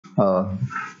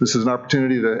This is an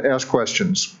opportunity to ask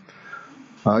questions.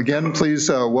 Again, please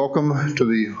welcome to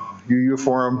the UU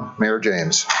Forum, Mayor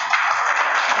James.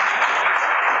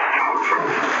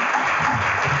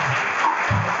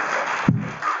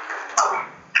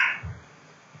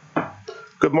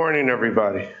 Good morning,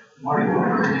 everybody. Good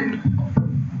morning.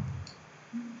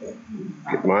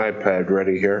 Get my iPad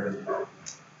ready here.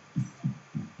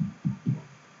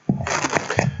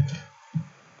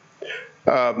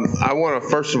 I want to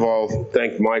first of all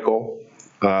thank Michael,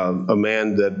 a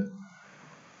man that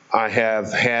I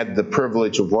have had the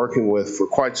privilege of working with for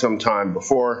quite some time.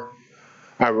 Before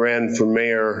I ran for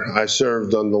mayor, I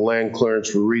served on the Land Clearance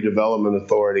for Redevelopment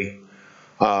Authority,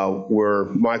 where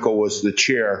Michael was the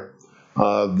chair.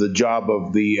 The job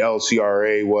of the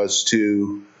LCRA was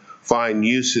to find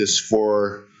uses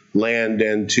for land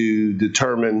and to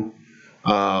determine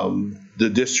the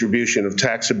distribution of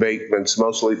tax abatements,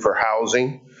 mostly for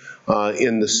housing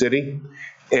in the city.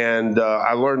 And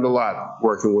I learned a lot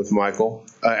working with Michael.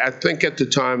 I think at the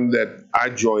time that I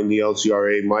joined the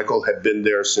LCRA, Michael had been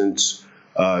there since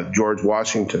George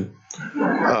Washington.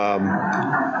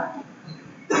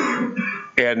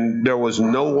 And there was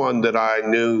no one that I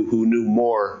knew who knew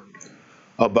more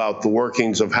about the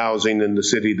workings of housing in the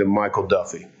city than Michael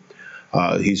Duffy.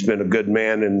 He's been a good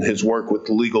man, and his work with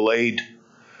the legal aid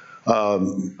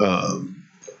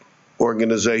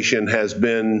organization has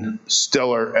been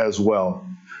stellar as well.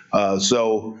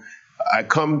 So I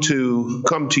come to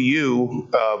you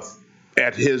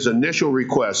at his initial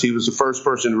request. He was the first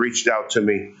person who reached out to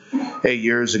me 8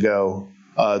 years ago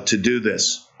to do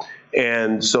this.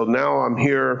 And so now I'm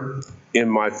here in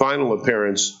my final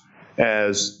appearance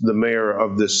as the mayor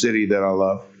of this city that I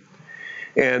love.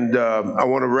 And I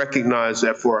want to recognize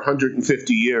that for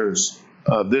 150 years,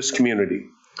 this community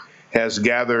has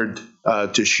gathered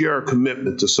to share a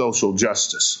commitment to social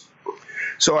justice.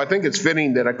 So I think it's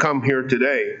fitting that I come here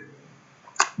today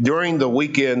during the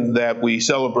weekend that we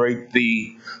celebrate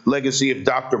the legacy of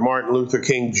Dr. Martin Luther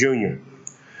King Jr.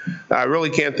 I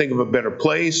really can't think of a better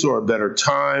place or a better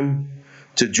time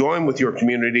to join with your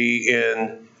community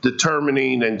in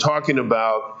determining and talking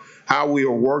about how we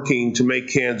are working to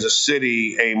make Kansas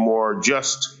City a more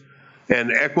just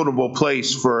and equitable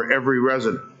place for every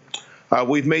resident.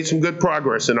 We've made some good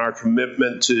progress in our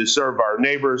commitment to serve our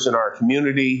neighbors and our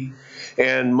community,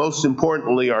 and most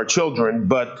importantly, our children.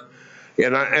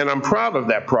 And I'm proud of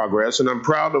that progress, and I'm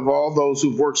proud of all those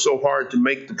who've worked so hard to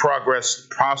make the progress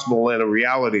possible and a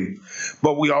reality.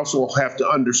 But we also have to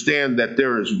understand that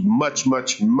there is much,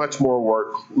 much, much more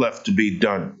work left to be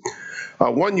done.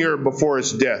 1 year before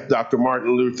his death, Dr.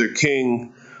 Martin Luther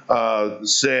King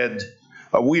said,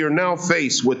 "We are now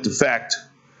faced with the fact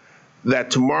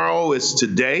that tomorrow is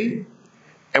today,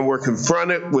 and we're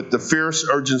confronted with the fierce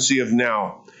urgency of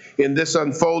now. In this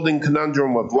unfolding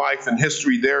conundrum of life and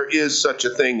history, there is such a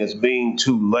thing as being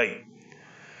too late."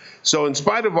 So in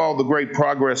spite of all the great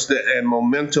progress and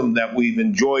momentum that we've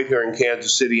enjoyed here in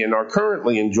Kansas City and are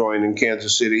currently enjoying in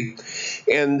Kansas City,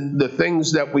 and the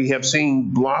things that we have seen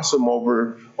blossom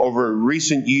over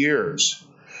recent years,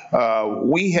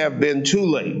 we have been too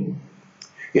late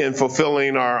in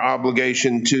fulfilling our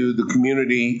obligation to the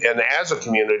community and as a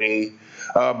community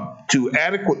to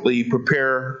adequately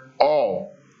prepare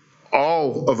all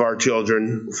of our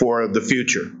children for the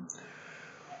future.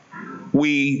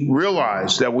 We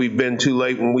realize that we've been too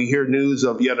late when we hear news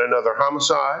of yet another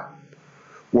homicide,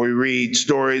 where we read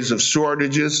stories of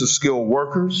shortages of skilled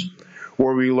workers,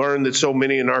 where we learn that so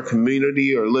many in our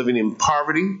community are living in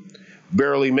poverty,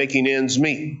 barely making ends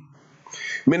meet.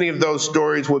 Many of those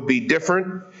stories would be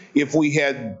different if we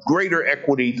had greater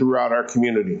equity throughout our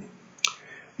community.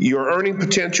 Your earning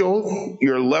potential,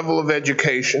 your level of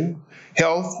education,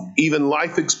 health, even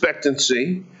life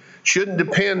expectancy shouldn't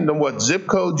depend on what zip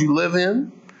code you live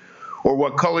in or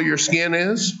what color your skin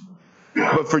is.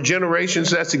 But for generations,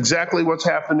 that's exactly what's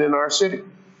happened in our city.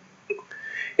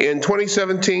 In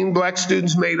 2017, black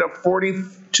students made up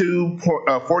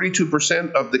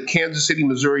 42% of the Kansas City,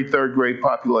 Missouri third grade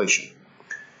population.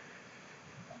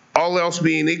 All else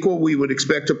being equal, we would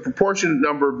expect a proportionate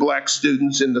number of black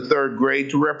students in the third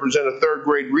grade to represent a third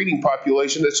grade reading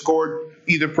population that scored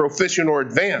either proficient or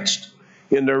advanced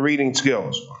in their reading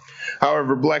skills.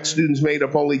 However, black students made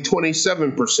up only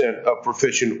 27% of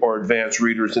proficient or advanced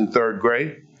readers in third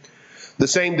grade. The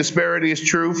same disparity is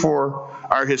true for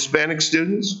our Hispanic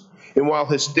students. And while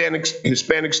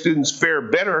Hispanic students fare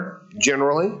better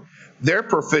generally, their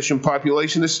proficient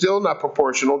population is still not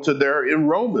proportional to their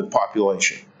enrollment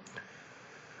population.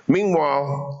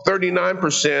 Meanwhile,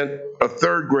 39% of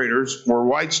third graders were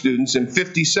white students, and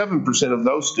 57% of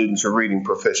those students are reading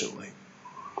proficiently.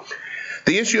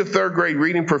 The issue of third grade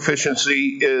reading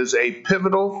proficiency is a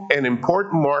pivotal and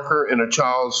important marker in a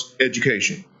child's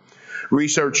education.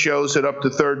 Research shows that up to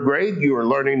third grade, you are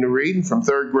learning to read, and from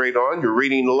third grade on, you're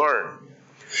reading to learn.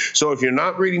 So if you're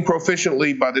not reading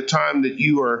proficiently by the time that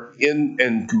you are in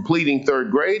and completing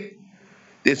third grade,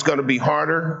 it's going to be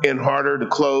harder and harder to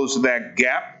close that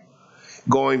gap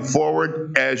going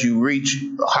forward as you reach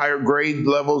higher grade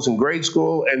levels in grade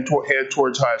school and head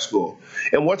towards high school.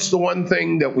 And what's the one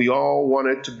thing that we all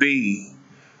wanted to be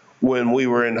when we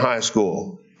were in high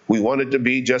school? We wanted to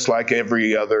be just like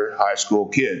every other high school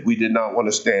kid. We did not want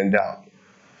to stand out.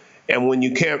 And when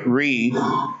you can't read,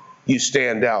 you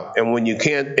stand out. And when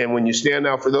you stand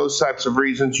out for those types of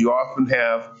reasons, you often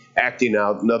have acting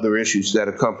out and other issues that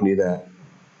accompany that.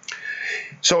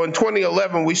 So in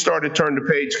 2011, we started Turn the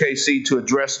Page KC to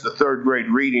address the third grade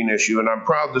reading issue, and I'm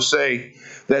proud to say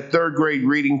that third grade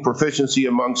reading proficiency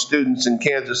among students in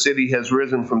Kansas City has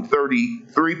risen from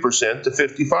 33% to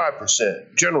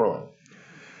 55% generally.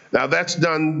 Now that's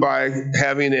done by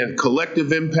having a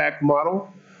collective impact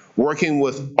model, working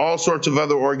with all sorts of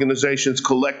other organizations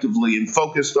collectively and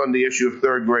focused on the issue of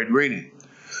third grade reading.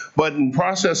 But in the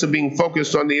process of being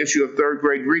focused on the issue of third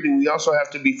grade reading, we also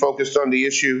have to be focused on the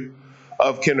issue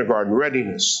of kindergarten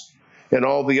readiness and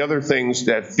all the other things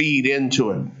that feed into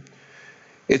it.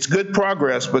 It's good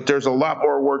progress, but there's a lot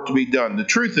more work to be done. The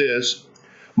truth is,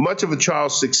 much of a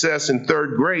child's success in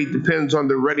third grade depends on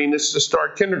their readiness to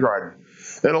start kindergarten.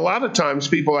 And a lot of times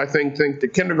people, I think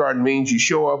that kindergarten means you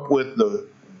show up with the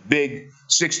big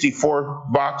 64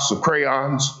 box of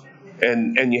crayons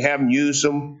and you haven't used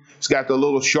them. It's got the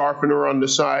little sharpener on the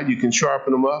side. You can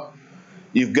sharpen them up.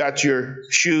 You've got your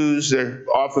shoes, they're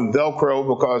often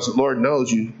Velcro because Lord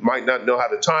knows you might not know how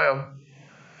to tie them,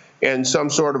 and some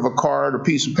sort of a card or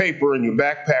piece of paper in your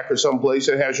backpack or someplace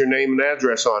that has your name and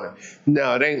address on it.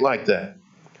 No, it ain't like that.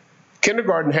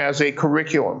 Kindergarten has a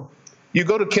curriculum. You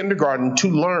go to kindergarten to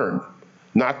learn,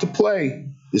 not to play.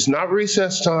 It's not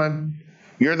recess time.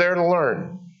 You're there to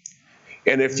learn.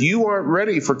 And if you aren't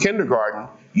ready for kindergarten,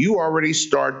 you already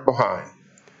start behind.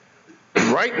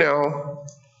 Right now,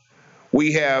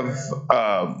 we have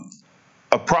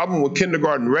a problem with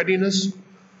kindergarten readiness.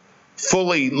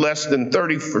 Fully less than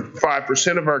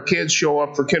 35% of our kids show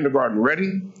up for kindergarten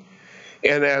ready.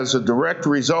 And as a direct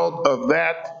result of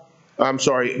that,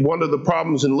 one of the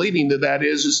problems in leading to that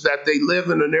is that they live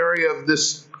in an area of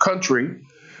this country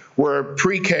where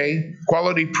pre-K,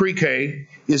 quality pre-K,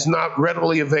 is not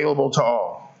readily available to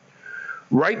all.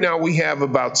 Right now we have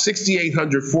about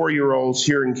 6,800 4-year-olds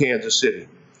here in Kansas City.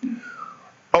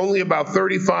 Only about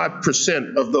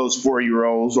 35% of those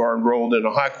 4-year-olds are enrolled in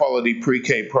a high-quality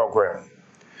pre-K program.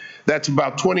 That's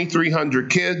about 2,300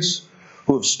 kids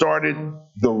who have started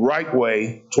the right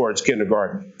way towards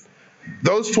kindergarten.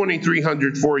 Those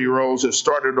 2,300 4-year-olds have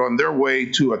started on their way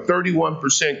to a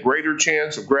 31% greater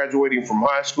chance of graduating from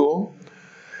high school.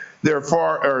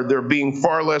 They're being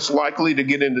far less likely to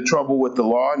get into trouble with the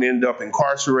law and end up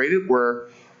incarcerated, where,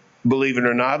 believe it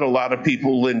or not, a lot of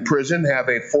people in prison have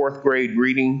a 4th grade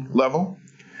reading level.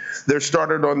 They're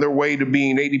started on their way to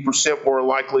being 80% more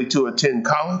likely to attend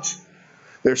college.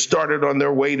 They're started on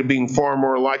their way to being far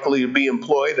more likely to be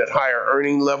employed at higher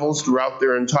earning levels throughout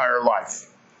their entire life.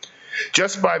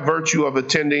 Just by virtue of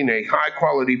attending a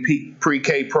high-quality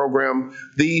pre-K program,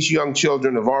 these young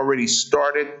children have already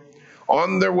started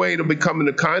on their way to becoming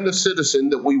the kind of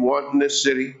citizen that we want in this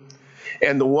city,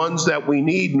 and the ones that we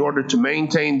need in order to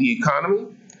maintain the economy,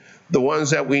 the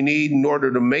ones that we need in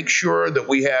order to make sure that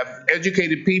we have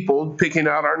educated people picking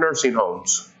out our nursing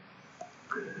homes.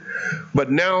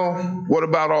 But now, what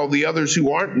about all the others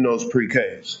who aren't in those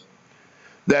pre-Ks?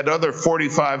 That other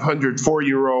 4,500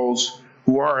 4-year-olds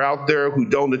who are out there who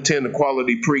don't attend a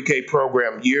quality pre-K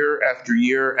program year after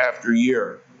year after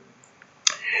year.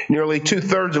 Nearly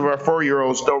 2/3 of our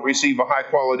 4-year-olds don't receive a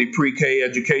high-quality pre-K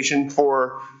education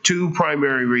for 2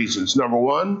 primary reasons. Number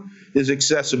one is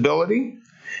accessibility,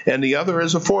 and the other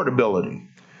is affordability.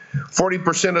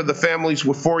 40% of the families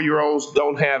with 4-year-olds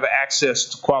don't have access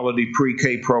to quality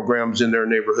pre-K programs in their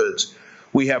neighborhoods.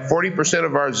 We have 40%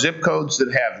 of our zip codes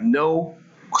that have no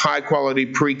high-quality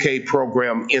pre-K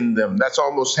program in them. That's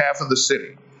almost half of the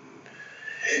city.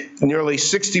 Nearly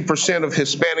 60% of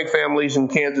Hispanic families in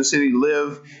Kansas City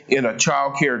live in a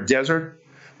child care desert,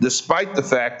 despite the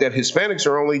fact that Hispanics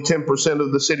are only 10%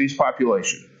 of the city's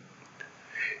population.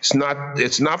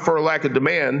 It's not for a lack of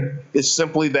demand, it's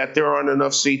simply that there aren't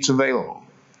enough seats available.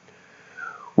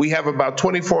 We have about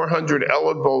 2,400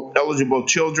 eligible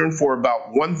children for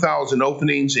about 1,000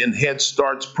 openings in Head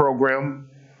Start's program.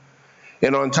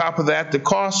 And on top of that, the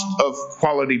cost of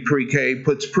quality pre-K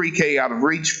puts pre-K out of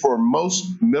reach for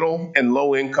most middle and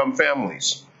low-income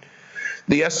families.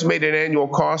 The estimated annual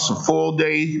cost of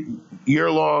full-day,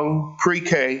 year-long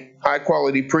pre-K,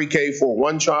 high-quality pre-K for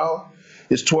one child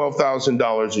is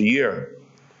 $12,000 a year.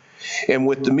 And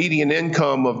with the median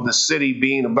income of the city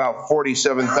being about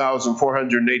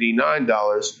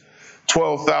 $47,489,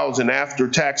 $12,000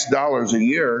 after-tax dollars a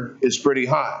year is pretty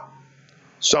high.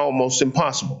 It's almost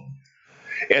impossible.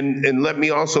 And let me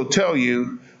also tell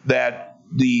you that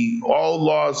all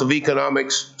laws of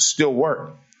economics still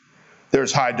work.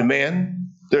 There's high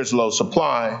demand, there's low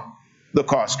supply, the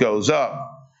cost goes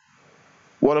up.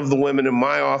 One of the women in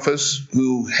my office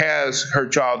who has her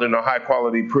child in a high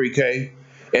quality pre-K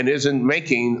and isn't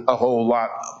making a whole lot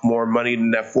more money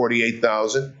than that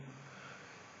 $48,000,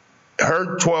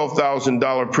 her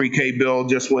 $12,000 pre-K bill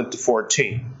just went to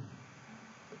 $14,000.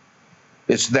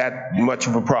 It's that much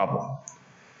of a problem.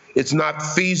 It's not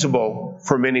feasible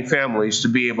for many families to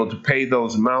be able to pay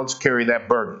those amounts, carry that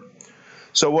burden.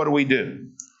 So what do?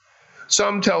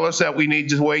 Some tell us that we need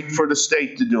to wait for the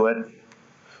state to do it.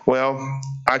 Well,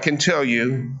 I can tell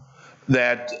you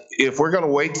that if we're going to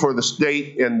wait for the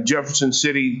state and Jefferson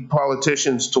City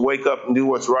politicians to wake up and do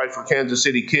what's right for Kansas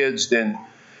City kids, then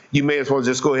you may as well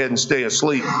just go ahead and stay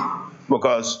asleep,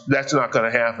 because that's not going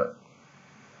to happen.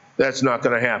 That's not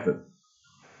going to happen.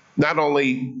 Not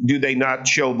only do they not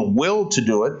show the will to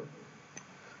do it,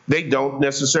 they don't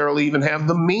necessarily even have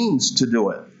the means to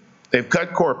do it. They've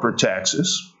cut corporate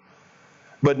taxes,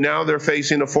 but now they're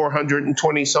facing a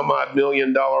 $420 some odd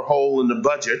million hole in the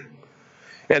budget,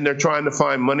 and they're trying to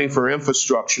find money for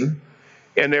infrastructure.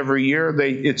 And every year,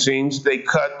 it seems, they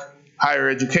cut higher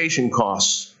education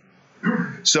costs.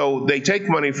 So they take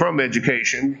money from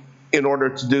education in order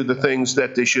to do the things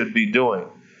that they should be doing.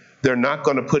 They're not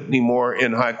going to put any more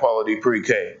in high quality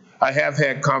pre-K. I have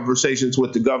had conversations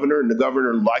with the governor, and the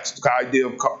governor likes the idea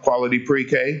of quality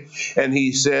pre-K. And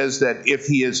he says that if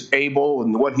he is able,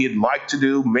 and what he'd like to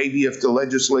do, maybe if the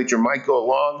legislature might go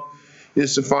along,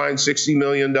 is to find $60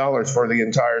 million for the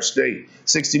entire state.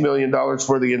 $60 million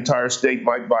for the entire state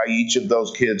might buy each of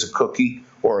those kids a cookie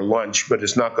or a lunch, but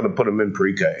it's not going to put them in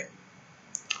pre-K.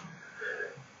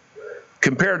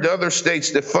 Compared to other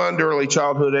states that fund early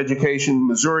childhood education,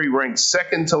 Missouri ranks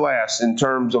second to last in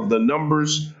terms of the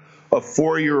numbers of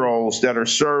 4-year-olds that are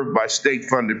served by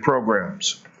state-funded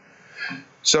programs.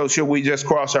 So should we just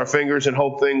cross our fingers and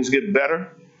hope things get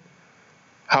better?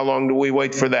 How long do we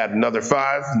wait for that? Another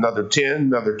 5, another 10,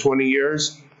 another 20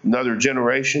 years, another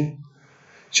generation?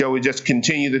 Shall we just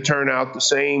continue to turn out the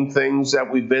same things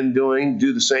that we've been doing,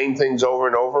 do the same things over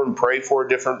and over, and pray for a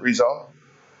different result?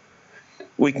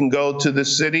 We can go to the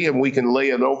city and we can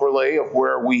lay an overlay of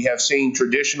where we have seen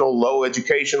traditional low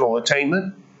educational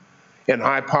attainment and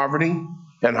high poverty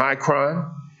and high crime,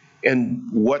 and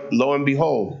what, lo and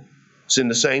behold, it's in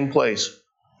the same place.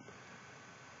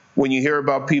 When you hear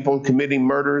about people committing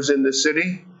murders in the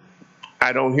city,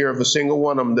 I don't hear of a single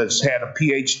one of them that's had a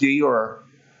PhD or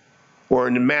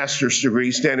a master's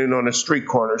degree standing on a street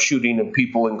corner shooting at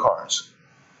people in cars.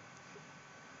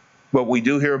 But we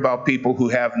do hear about people who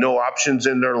have no options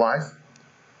in their life,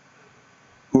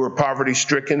 who are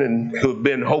poverty-stricken and who have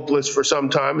been hopeless for some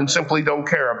time and simply don't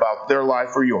care about their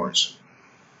life or yours.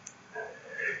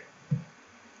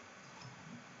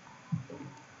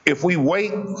 If we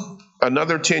wait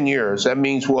another 10 years, that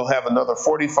means we'll have another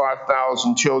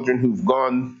 45,000 children who've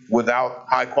gone without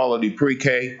high-quality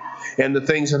pre-K and the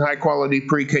things that high-quality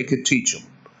pre-K could teach them.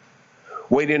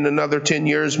 Waiting another 10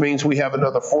 years means we have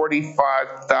another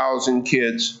 45,000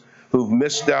 kids who've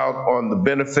missed out on the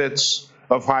benefits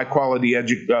of high-quality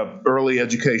early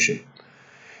education.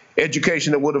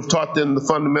 Education that would have taught them the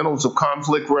fundamentals of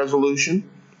conflict resolution,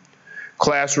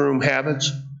 classroom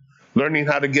habits, learning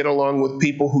how to get along with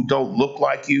people who don't look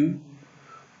like you,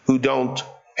 who don't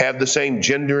have the same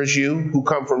gender as you, who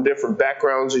come from different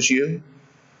backgrounds as you,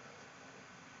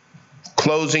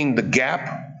 closing the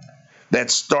gap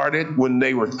that started when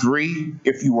they were 3.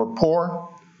 If you were poor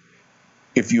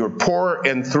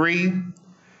and 3,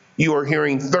 you are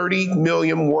hearing 30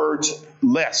 million words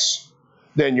less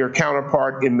than your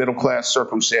counterpart in middle class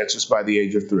circumstances by the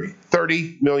age of 3.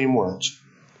 30 million words.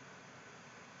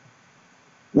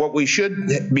 What we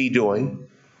should be doing,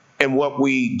 and what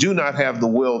we do not have the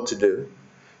will to do,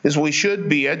 is we should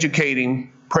be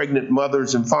educating pregnant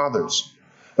mothers and fathers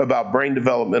about brain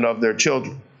development of their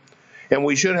children. And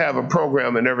we should have a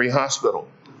program in every hospital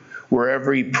where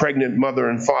every pregnant mother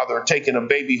and father taking a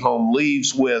baby home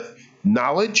leaves with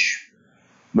knowledge,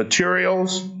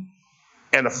 materials,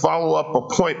 and a follow-up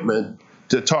appointment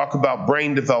to talk about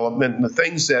brain development and the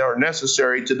things that are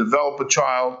necessary to develop a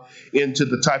child into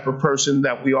the type of person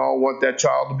that we all want that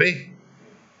child to be.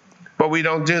 But we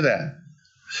don't do that.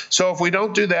 So if we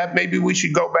don't do that, maybe we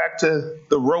should go back to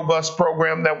the robust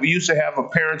program that we used to have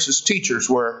of parents as teachers,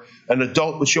 where an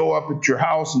adult would show up at your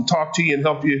house and talk to you and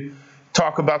help you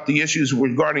talk about the issues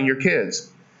regarding your kids.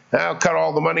 I'll cut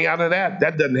all the money out of that.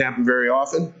 That doesn't happen very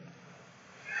often.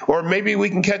 Or maybe we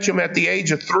can catch them at the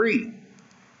age of 3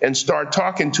 and start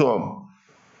talking to them.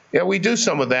 Yeah, we do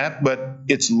some of that, but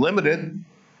it's limited,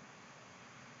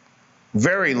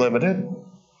 very limited.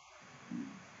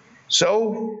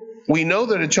 So we know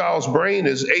that a child's brain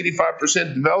is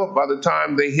 85% developed by the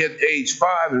time they hit age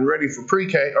 5 and ready for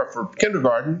pre-K or for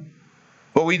kindergarten,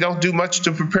 but we don't do much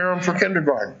to prepare them for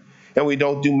kindergarten, and we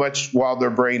don't do much while their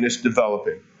brain is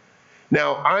developing.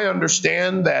 Now, I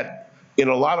understand that in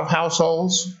a lot of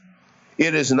households,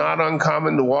 it is not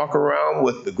uncommon to walk around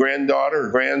with the granddaughter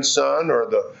or grandson or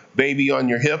the baby on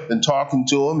your hip and talking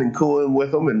to them and cooling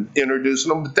with them and introducing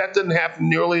them, but that doesn't happen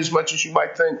nearly as much as you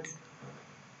might think.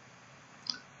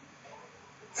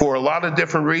 For a lot of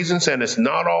different reasons, and it's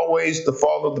not always the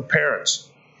fault of the parents.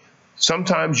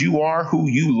 Sometimes you are who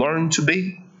you learn to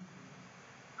be.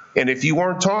 And if you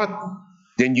weren't taught,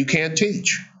 then you can't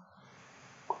teach.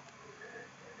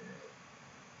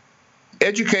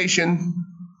 Education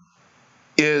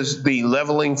is the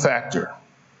leveling factor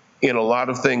in a lot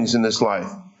of things in this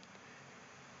life.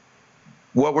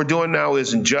 What we're doing now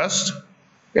isn't just,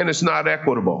 and it's not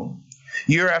equitable.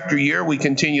 Year after year, we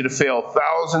continue to fail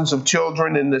thousands of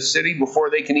children in this city before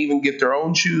they can even get their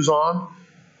own shoes on,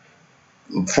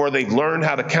 before they've learned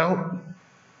how to count,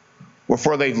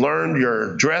 before they've learned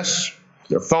your address,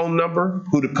 their phone number,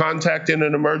 who to contact in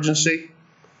an emergency.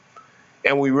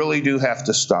 And we really do have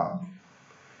to stop.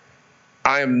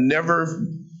 I am never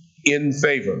in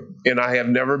favor, and I have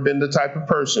never been the type of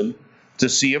person to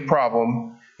see a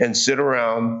problem and sit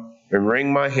around and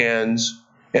wring my hands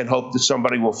and hope that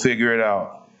somebody will figure it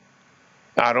out.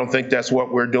 I don't think that's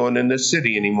what we're doing in this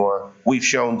city anymore. We've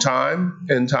shown time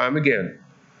and time again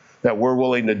that we're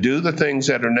willing to do the things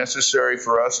that are necessary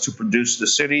for us to produce the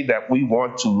city that we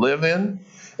want to live in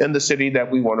and the city that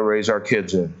we want to raise our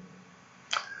kids in.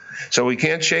 So we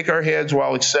can't shake our heads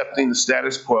while accepting the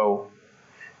status quo,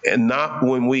 and not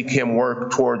when we can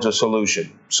work towards a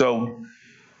solution. So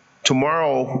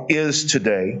tomorrow is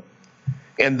today,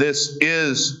 and this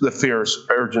is the fierce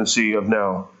urgency of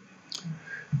now.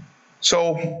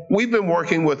 So we've been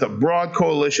working with a broad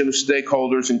coalition of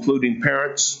stakeholders, including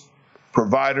parents,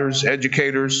 providers,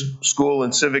 educators, school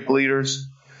and civic leaders,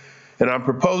 and I'm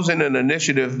proposing an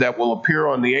initiative that will appear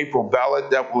on the April ballot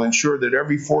that will ensure that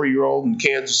every 4-year-old in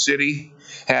Kansas City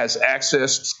has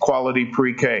access to quality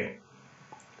pre-K.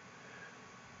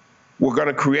 We're going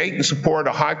to create and support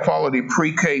a high-quality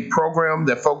pre-K program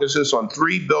that focuses on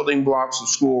 3 building blocks of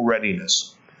school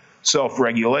readiness: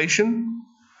 self-regulation,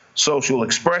 social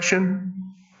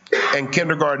expression, and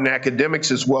kindergarten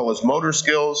academics, as well as motor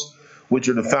skills, which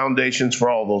are the foundations for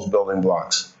all those building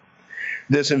blocks.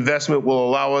 This investment will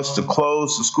allow us to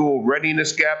close the school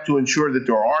readiness gap to ensure that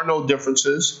there are no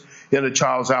differences in a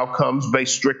child's outcomes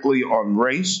based strictly on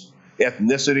race,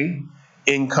 ethnicity,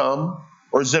 income,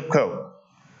 or zip code.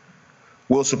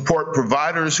 We'll support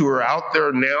providers who are out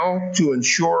there now to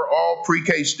ensure all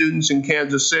pre-K students in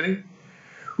Kansas City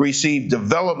receive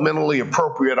developmentally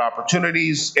appropriate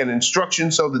opportunities and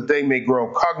instruction so that they may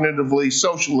grow cognitively,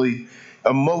 socially,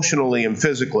 emotionally, and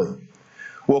physically.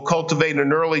 We'll cultivate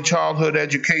an early childhood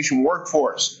education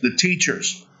workforce, the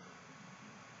teachers.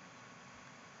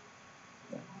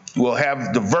 We'll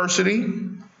have diversity.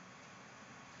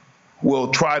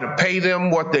 We'll try to pay them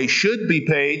what they should be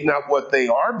paid, not what they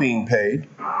are being paid.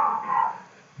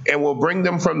 And we'll bring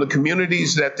them from the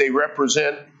communities that they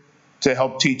represent to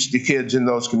help teach the kids in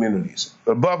those communities.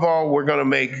 Above all, we're going to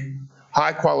make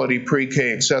high-quality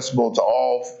pre-K accessible to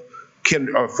all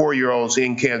 4-year-olds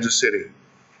in Kansas City.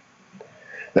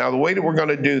 Now, the way that we're going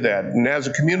to do that, and as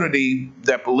a community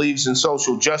that believes in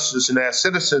social justice and as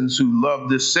citizens who love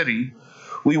this city,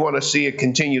 we want to see it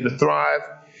continue to thrive,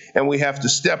 and we have to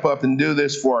step up and do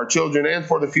this for our children and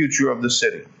for the future of the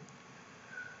city.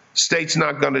 State's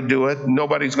not going to do it.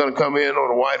 Nobody's going to come in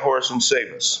on a white horse and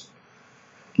save us.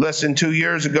 Less than 2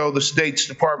 years ago, the state's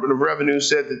Department of Revenue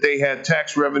said that they had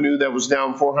tax revenue that was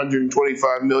down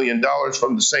 $425 million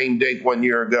from the same date 1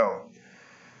 year ago.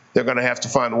 They're going to have to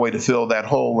find a way to fill that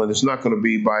hole, and it's not going to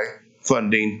be by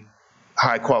funding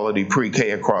high-quality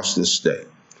pre-K across this state.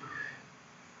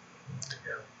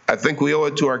 I think we owe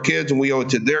it to our kids and we owe it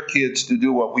to their kids to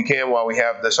do what we can while we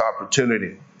have this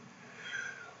opportunity.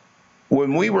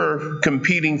 When we were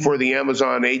competing for the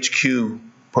Amazon HQ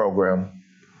program,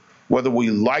 whether we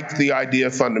liked the idea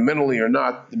fundamentally or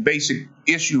not, the basic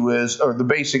issue is, or the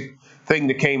basic thing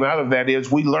that came out of that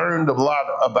is, we learned a lot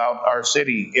about our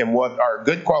city and what our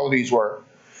good qualities were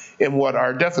and what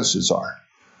our deficits are.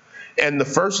 And the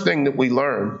first thing that we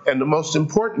learned, and the most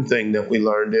important thing that we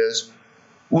learned, is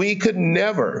we could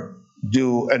never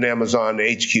do an Amazon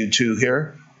HQ2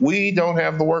 here. We don't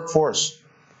have the workforce.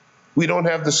 We don't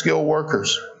have the skilled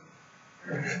workers.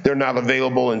 They're not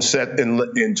available in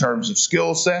terms of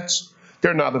skill sets.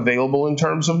 They're not available in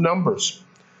terms of numbers.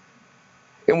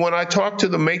 And when I talk to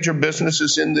the major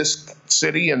businesses in this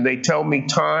city, and they tell me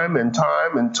time and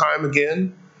time and time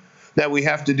again that we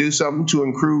have to do something to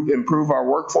improve our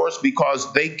workforce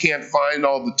because they can't find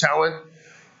all the talent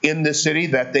in this city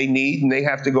that they need, and they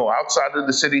have to go outside of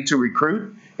the city to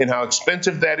recruit, and how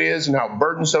expensive that is and how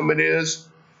burdensome it is.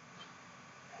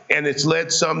 And it's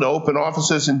led some to open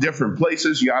offices in different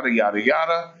places, yada, yada,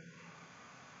 yada.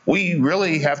 We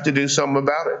really have to do something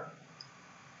about it.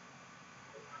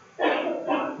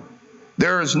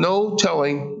 There is no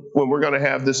telling when we're going to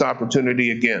have this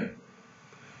opportunity again.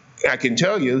 I can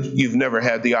tell you, you've never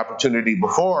had the opportunity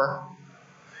before,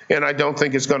 and I don't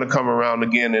think it's going to come around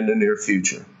again in the near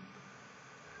future.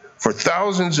 For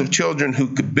thousands of children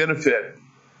who could benefit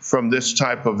from this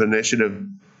type of initiative,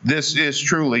 this is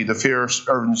truly the fierce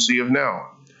urgency of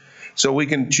now. So we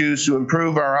can choose to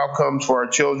improve our outcomes for our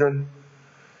children,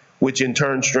 which in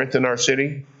turn strengthen our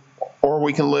city, or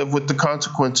we can live with the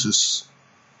consequences.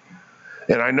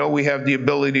 And I know we have the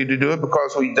ability to do it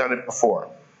because we've done it before.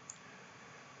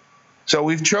 So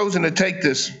we've chosen to take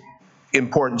this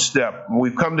important step.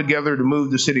 We've come together to move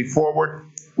the city forward.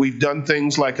 We've done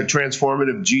things like a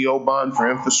transformative GO bond for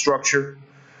infrastructure.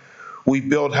 We've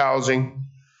built housing.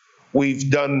 We've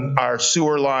done our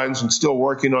sewer lines and still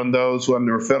working on those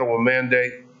under a federal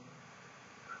mandate.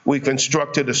 We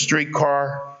constructed a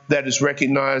streetcar that is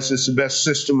recognized as the best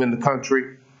system in the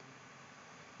country.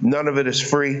 None of it is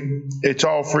free. It's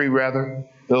all free, rather.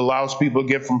 It allows people to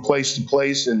get from place to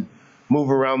place and move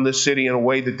around this city in a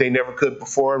way that they never could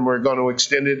before, and we're going to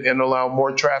extend it and allow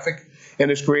more traffic.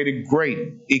 And it's created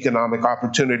great economic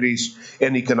opportunities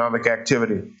and economic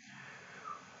activity.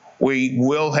 We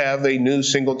will have a new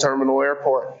single terminal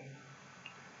airport.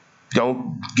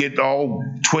 Don't get all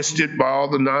twisted by all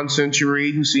the nonsense you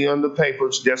read and see on the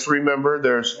papers. Just remember,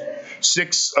 there's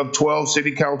 6 of 12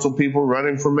 city council people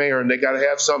running for mayor, and they got to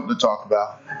have something to talk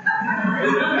about.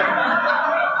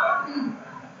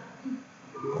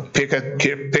 Pick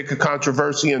a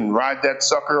controversy and ride that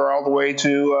sucker all the way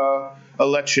to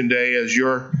election day as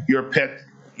your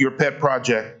pet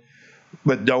project.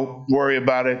 But don't worry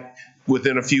about it.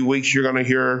 Within a few weeks, you're going to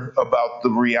hear about the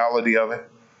reality of it.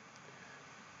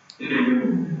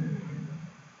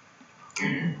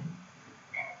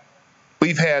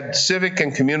 We've had civic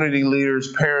and community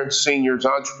leaders, parents, seniors,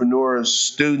 entrepreneurs,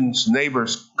 students,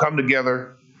 neighbors come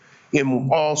together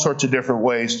in all sorts of different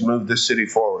ways to move this city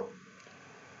forward.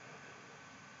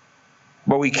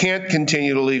 But we can't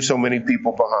continue to leave so many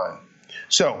people behind.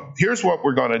 So here's what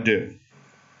we're going to do.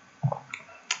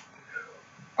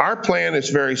 Our plan is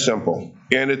very simple,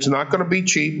 and it's not going to be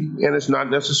cheap, and it's not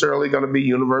necessarily going to be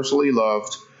universally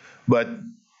loved, but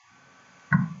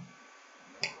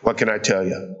what can I tell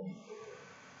you?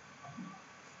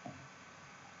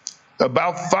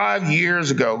 About 5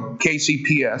 years ago,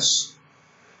 KCPS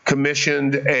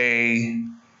commissioned a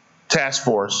task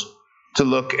force to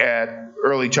look at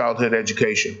early childhood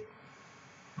education.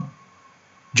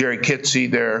 Jerry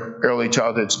Kitsey, their early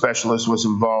childhood specialist, was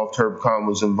involved. Herb Kahn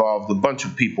was involved. A bunch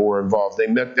of people were involved. They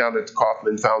met down at the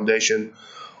Kauffman Foundation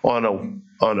on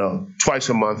a twice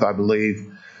a month, I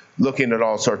believe, looking at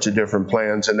all sorts of different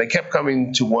plans. And they kept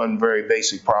coming to one very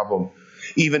basic problem.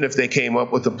 Even if they came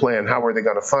up with a plan, how were they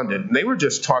going to fund it? And they were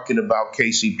just talking about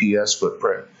KCPS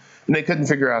footprint, and they couldn't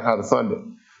figure out how to fund it.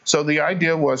 So the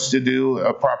idea was to do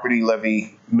a property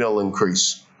levy mill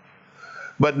increase.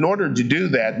 But in order to do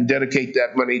that and dedicate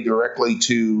that money directly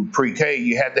to pre-K,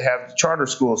 you had to have the charter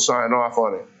schools sign off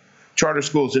on it. Charter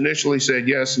schools initially said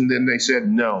yes, and then they said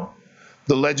no.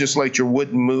 The legislature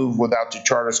wouldn't move without the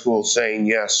charter schools saying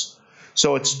yes.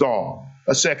 So it stalled.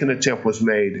 A second attempt was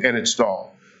made, and it stalled.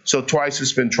 So twice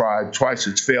it's been tried, twice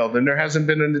it's failed, and there hasn't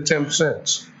been an attempt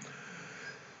since.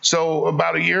 So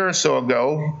about a year or so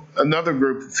ago, another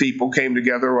group of people came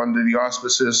together under the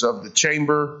auspices of the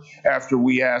chamber after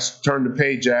we asked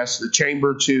the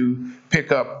chamber to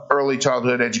pick up early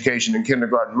childhood education and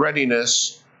kindergarten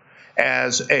readiness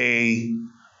as a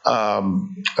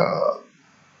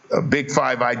Big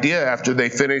Five idea after they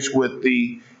finished with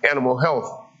the animal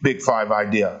health Big Five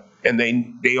idea. And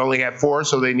they only had 4,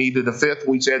 so they needed a 5th.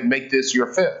 We said, make this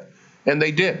your 5th. And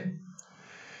they did.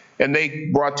 And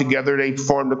they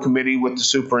formed a committee with the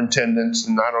superintendents,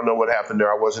 and I don't know what happened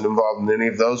there. I wasn't involved in any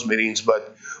of those meetings,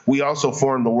 but we also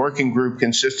formed a working group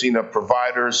consisting of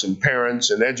providers and parents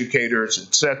and educators,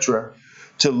 et cetera,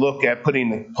 to look at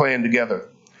putting the plan together.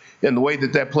 And the way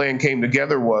that plan came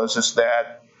together is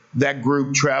that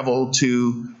group traveled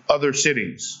to other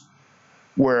cities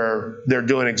where they're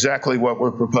doing exactly what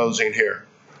we're proposing here.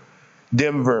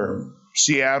 Denver,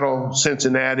 Seattle,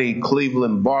 Cincinnati,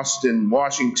 Cleveland, Boston,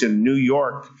 Washington, New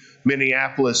York,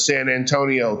 Minneapolis, San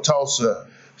Antonio, Tulsa,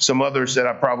 some others that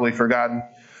I've probably forgotten,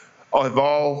 have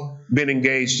all been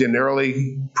engaged in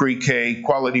early pre-K,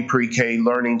 quality pre-K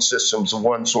learning systems of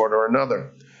one sort or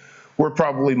another. We're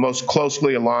probably most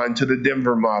closely aligned to the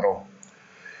Denver model.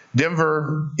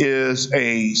 Denver is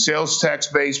a sales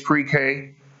tax-based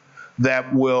pre-K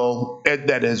that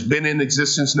has been in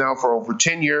existence now for over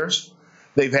 10 years.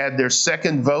 They've had their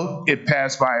second vote. It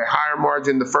passed by a higher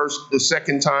margin the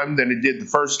second time than it did the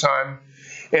first time.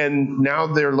 And now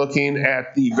they're looking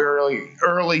at the very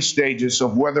early stages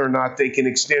of whether or not they can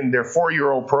extend their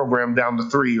 4-year-old program down to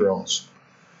 3-year-olds.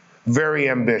 Very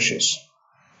ambitious.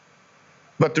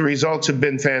 But the results have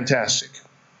been fantastic.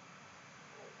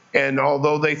 And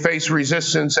although they faced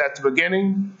resistance at the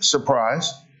beginning,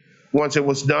 surprise, once it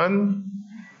was done,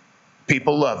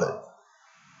 people love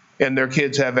it. And their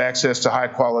kids have access to high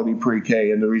quality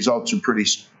pre-K, and the results are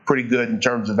pretty good in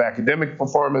terms of academic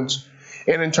performance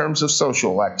and in terms of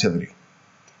social activity.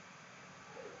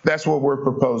 That's what we're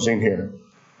proposing here.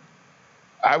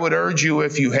 I would urge you,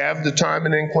 if you have the time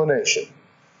and inclination,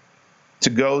 to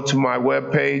go to my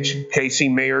webpage,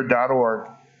 kcmayor.org,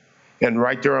 and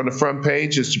right there on the front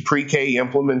page is the pre-K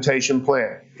implementation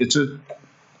plan. It's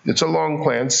a long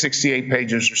plan, 68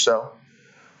 pages or so,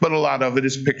 but a lot of it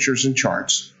is pictures and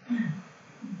charts.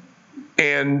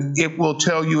 And it will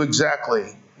tell you exactly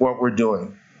what we're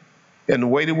doing. And the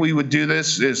way that we would do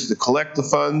this is to collect the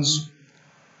funds,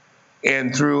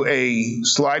 and through a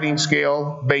sliding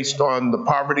scale based on the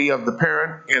poverty of the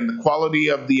parent and the quality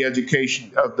of the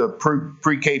education of the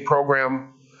pre-K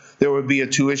program, there would be a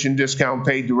tuition discount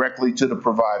paid directly to the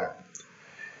provider.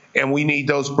 And we need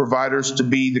those providers to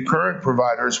be the current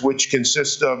providers, which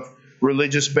consist of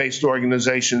religious-based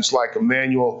organizations like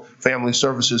Emmanuel Family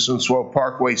Services on Swope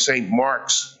Parkway, St.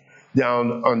 Mark's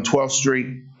down on 12th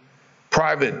Street,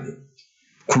 private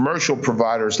commercial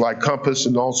providers like Compass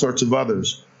and all sorts of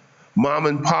others, mom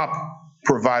and pop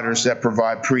providers that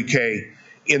provide pre-K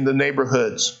in the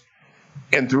neighborhoods,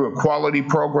 and through a quality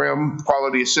program,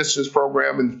 quality assistance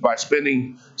program, and by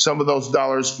spending some of those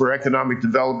dollars for economic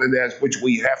development, which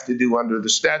we have to do under the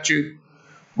statute,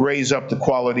 raise up the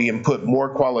quality and put more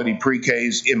quality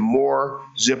pre-Ks in more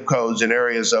zip codes and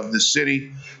areas of the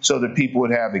city so that people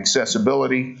would have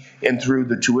accessibility, and through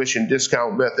the tuition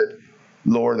discount method,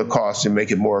 lower the cost and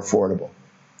make it more affordable.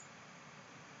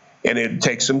 And it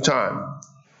takes some time.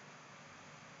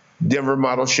 Denver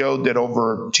model showed that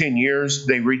over 10 years,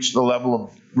 they reached the level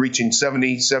of reaching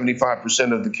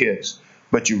 75% of the kids.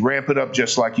 But you ramp it up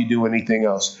just like you do anything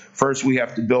else. First, we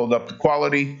have to build up the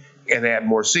quality and add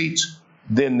more seats.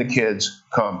 Then the kids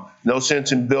come. No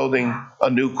sense in building a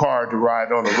new car to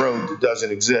ride on a road that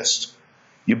doesn't exist.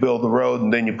 You build the road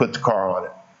and then you put the car on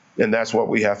it. And that's what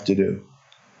we have to do.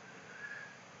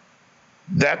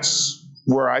 That's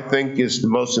where I think is the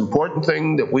most important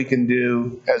thing that we can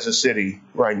do as a city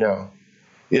right now,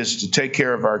 is to take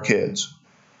care of our kids.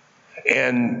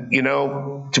 And,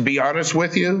 to be honest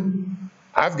with you,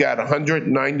 I've got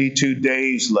 192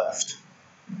 days left.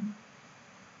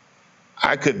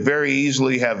 I could very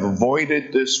easily have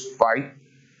avoided this fight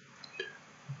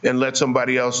and let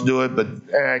somebody else do it, but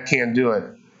I can't do it.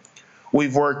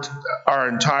 We've worked our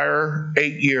entire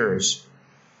 8 years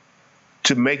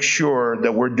to make sure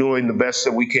that we're doing the best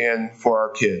that we can for our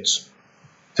kids,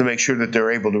 to make sure that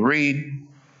they're able to read,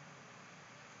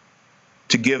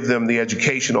 to give them the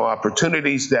educational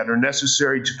opportunities that are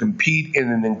necessary to compete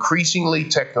in an increasingly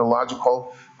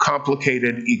technological,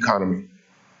 complicated economy.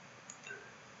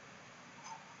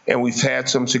 And we've had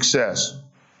some success,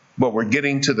 but we're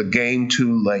getting to the game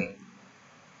too late.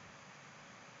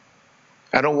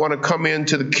 I don't want to come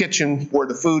into the kitchen where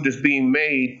the food is being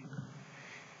made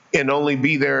and only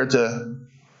be there to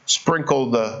sprinkle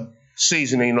the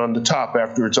seasoning on the top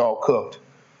after it's all cooked.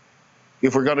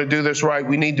 If we're going to do this right,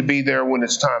 we need to be there when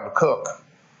it's time to cook.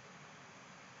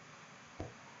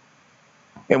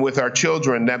 And with our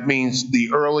children, that means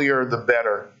the earlier the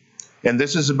better. And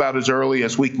this is about as early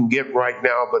as we can get right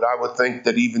now, but I would think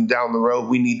that even down the road,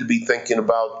 we need to be thinking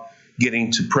about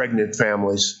getting to pregnant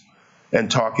families and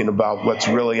talking about what's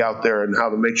really out there and how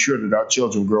to make sure that our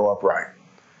children grow up right.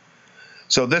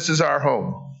 So this is our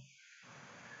home.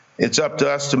 It's up to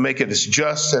us to make it as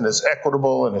just and as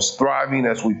equitable and as thriving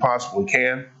as we possibly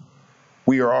can.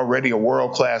 We are already a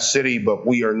world-class city, but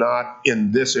we are not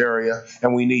in this area,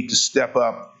 and we need to step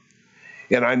up.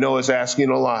 And I know it's asking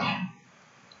a lot.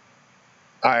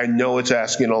 I know it's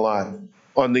asking a lot.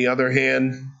 On the other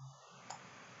hand,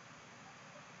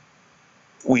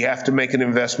 we have to make an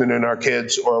investment in our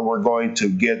kids, or we're going to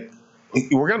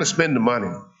spend the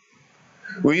money.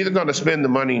 We're either going to spend the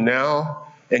money now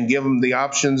and give them the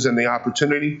options and the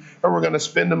opportunity, or we're going to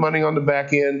spend the money on the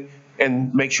back end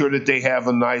and make sure that they have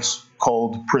a nice,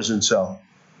 cold prison cell.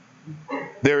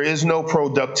 There is no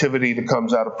productivity that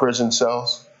comes out of prison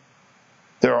cells.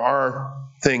 There are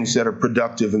things that are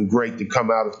productive and great that come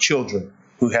out of children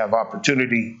who have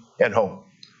opportunity and hope.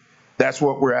 That's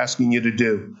what we're asking you to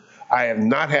do. I have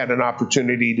not had an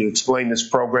opportunity to explain this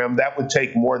program. That would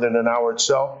take more than an hour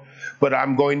itself, but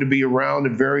I'm going to be around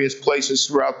in various places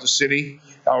throughout the city.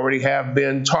 I already have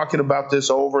been talking about this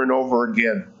over and over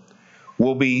again.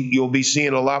 You'll be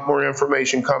seeing a lot more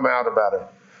information come out about it.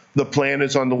 The plan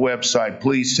is on the website.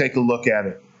 Please take a look at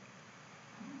it.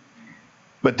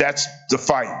 But that's the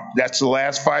fight. That's the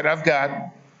last fight I've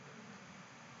got.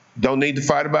 Don't need to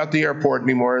fight about the airport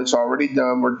anymore. It's already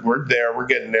done. We're there. We're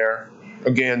getting there.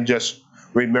 Again, just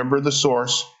remember the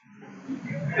source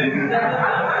and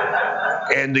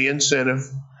the incentive.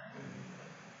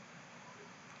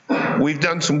 We've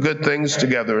done some good things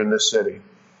together in this city.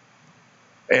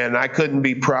 And I couldn't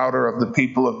be prouder of the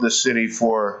people of this city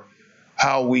for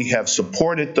how we have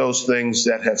supported those things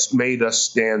that have made us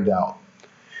stand out,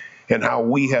 and how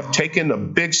we have taken a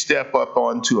big step up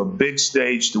onto a big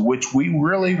stage to which we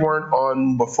really weren't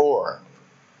on before.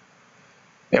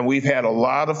 And we've had a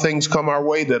lot of things come our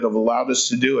way that have allowed us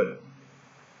to do it.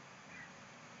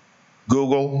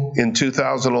 Google in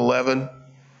 2011,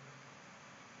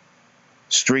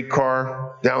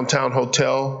 streetcar, downtown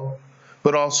hotel,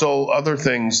 but also other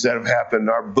things that have happened,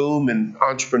 our boom in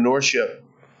entrepreneurship.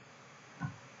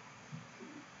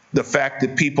 The fact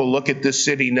that people look at this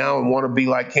city now and want to be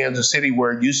like Kansas City,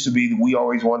 where it used to be we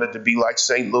always wanted to be like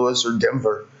St. Louis or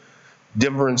Denver.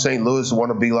 Denver and St. Louis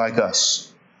want to be like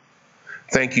us.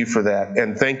 Thank you for that.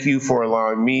 And thank you for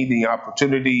allowing me the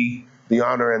opportunity, the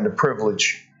honor, and the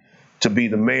privilege to be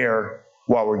the mayor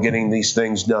while we're getting these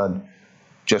things done.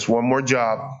 Just one more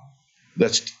job.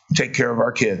 Let's take care of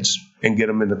our kids and get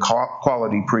them into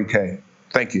quality pre-K.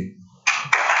 Thank you.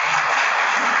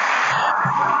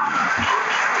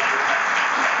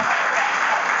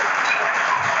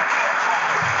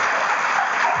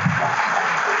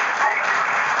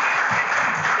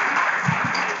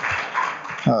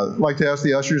 I'd like to ask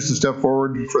the ushers to step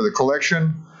forward for the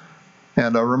collection.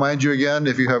 And I'll remind you again,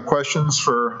 if you have questions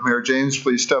for Mayor James,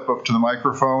 please step up to the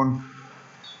microphone.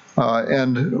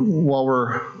 And while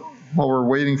we're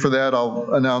waiting for that,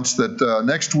 I'll announce that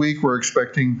next week we're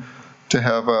expecting to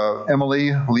have Emily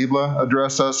Liebla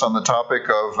address us on the topic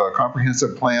of a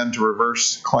comprehensive plan to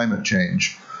reverse climate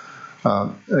change.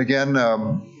 Again,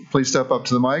 please step up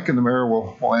to the mic and the mayor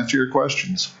will answer your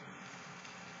questions.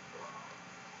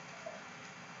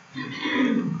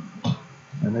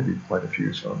 And maybe quite a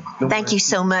few. So thank you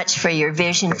so much for your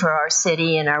vision for our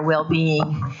city and our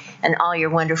well-being and all your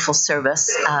wonderful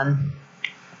service.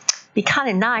 Be kind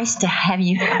of nice to have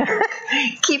you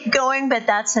keep going, but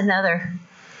that's another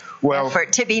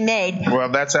effort to be made. Well,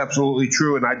 that's absolutely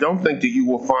true, and I don't think that you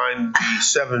will find the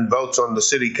 7 votes on the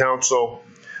city council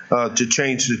to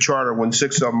change the charter when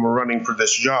 6 of them are running for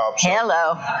this job. So.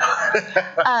 Hello.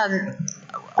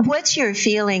 What's your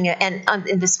feeling, and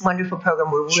in this wonderful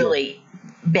program, we're really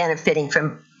benefiting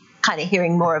from kind of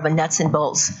hearing more of a nuts and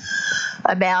bolts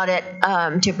about it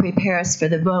to prepare us for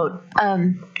the vote.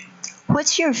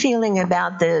 What's your feeling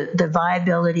about the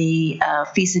viability,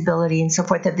 feasibility, and so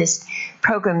forth of this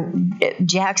program,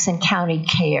 Jackson County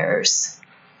Cares?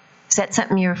 Is that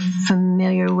something you're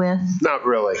familiar with? Not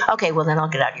really. Okay, well then I'll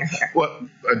get out your hair. Well,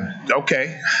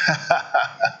 okay.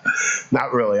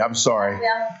 Not really. I'm sorry.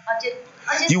 Well,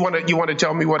 You want to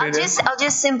tell me what it is? I'll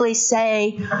just simply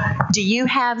say, do you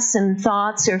have some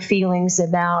thoughts or feelings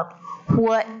about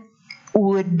what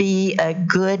would be a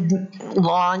good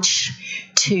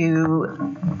launch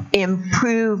to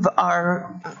improve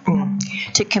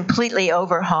to completely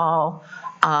overhaul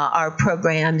our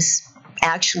programs,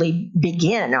 actually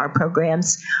begin our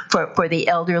programs for the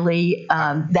elderly?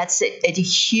 That's a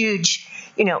huge,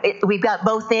 we've got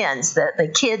both ends,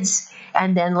 the kids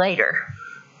and then later.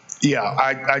 Yeah,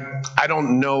 I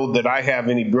don't know that I have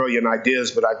any brilliant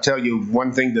ideas, but I tell you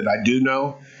one thing that I do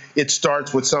know it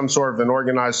starts with some sort of an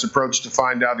organized approach to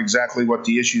find out exactly what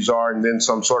the issues are, and then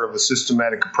some sort of a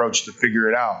systematic approach to figure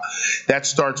it out. That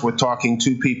starts with talking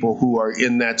to people who are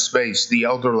in that space, the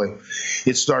elderly.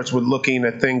 It starts with looking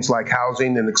at things like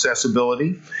housing and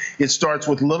accessibility. It starts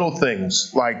with little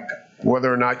things like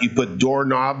whether or not you put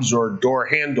doorknobs or door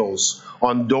handles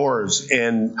on doors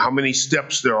and how many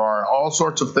steps there are, all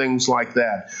sorts of things like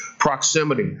that.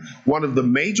 Proximity. One of the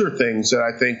major things that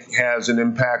I think has an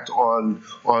impact on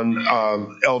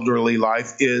elderly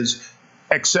life is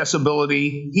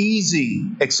accessibility, easy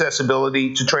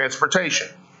accessibility to transportation.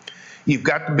 You've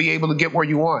got to be able to get where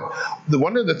you want.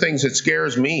 One of the things that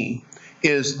scares me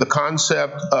is the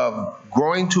concept of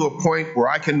growing to a point where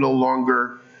I can no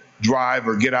longer drive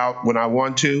or get out when I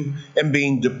want to, and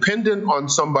being dependent on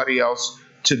somebody else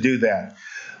to do that.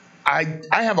 I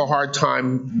have a hard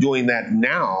time doing that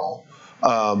now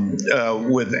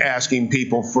with asking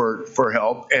people for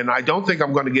help, and I don't think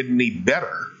I'm going to get any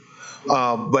better.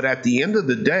 But at the end of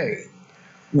the day,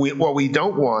 what we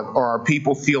don't want are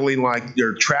people feeling like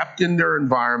they're trapped in their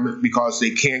environment because they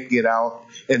can't get out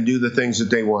and do the things that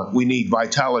they want. We need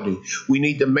vitality. We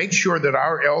need to make sure that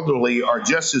our elderly are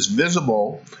just as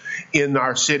visible in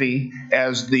our city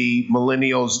as the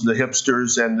millennials, the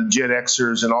hipsters, and the Gen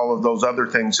Xers, and all of those other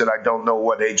things that I don't know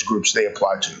what age groups they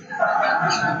apply to.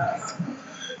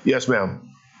 Yes, ma'am.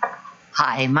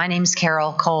 Hi, my name's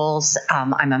Carol Coles.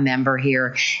 I'm a member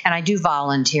here, and I do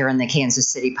volunteer in the Kansas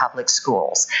City Public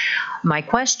Schools. My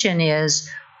question is,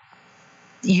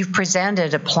 you've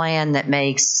presented a plan that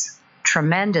makes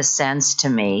tremendous sense to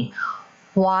me.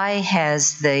 Why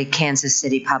has the Kansas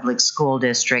City Public School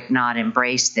District not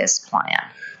embraced this plan?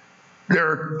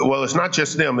 Well, it's not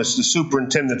just them, it's the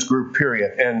superintendent's group,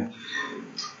 period. And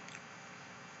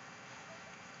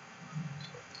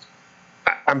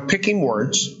I'm picking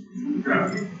words,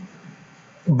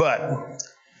 but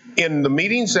in the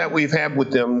meetings that we've had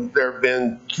with them, there have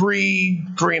been three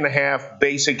and a half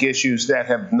basic issues that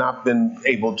have not been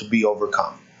able to be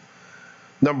overcome.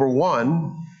 Number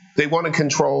one, they want to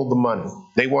control the money.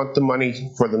 They want the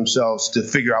money for themselves to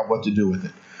figure out what to do with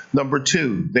it. Number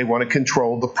two, they want to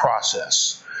control the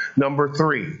process. Number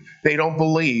three, they don't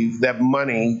believe that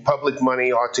public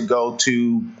money ought to go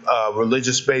to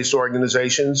religious-based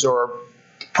organizations or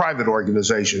private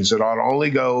organizations. It ought to only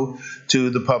go to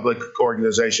the public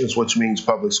organizations, which means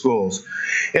public schools.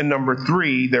 And number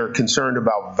three, they're concerned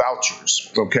about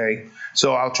vouchers, okay?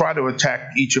 So I'll try to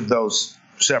attack each of those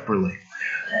separately.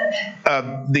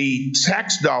 The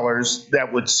tax dollars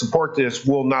that would support this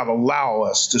will not allow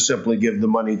us to simply give the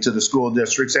money to the school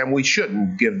districts, and we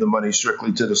shouldn't give the money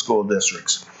strictly to the school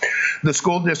districts. The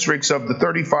school districts, of the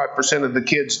 35% of the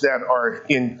kids that are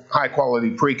in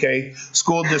high-quality pre-K,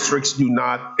 school districts do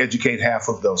not educate half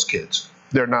of those kids.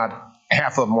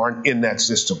 Half of them aren't in that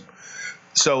system.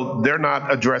 So they're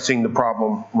not addressing the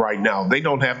problem right now. They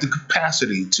don't have the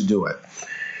capacity to do it.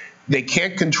 They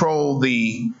can't control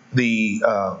the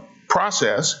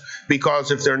process,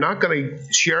 because if they're not going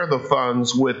to share the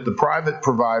funds with the private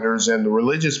providers and the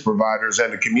religious providers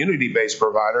and the community-based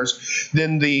providers,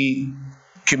 then the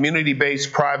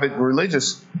community-based private and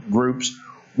religious groups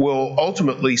will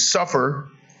ultimately suffer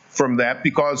from that,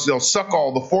 because they'll suck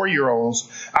all the 4-year-olds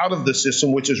out of the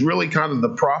system, which is really kind of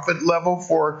the profit level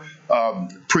for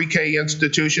pre-K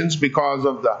institutions, because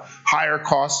of the higher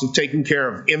costs of taking care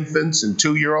of infants and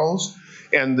 2-year-olds.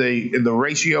 And the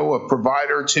ratio of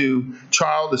provider to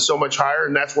child is so much higher,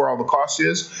 and that's where all the cost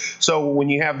is. So when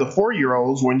you have the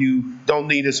 4-year-olds, when you don't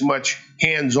need as much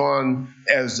hands-on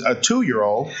as a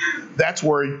 2-year-old, that's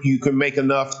where you can make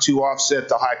enough to offset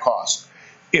the high cost.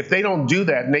 If they don't do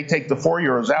that and they take the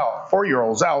 4-year-olds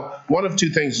out, one of two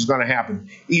things is going to happen.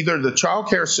 Either the child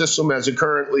care system as it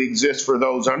currently exists for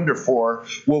those under 4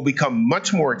 will become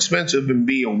much more expensive and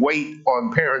be a weight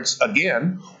on parents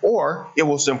again, or it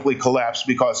will simply collapse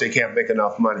because they can't make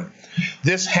enough money.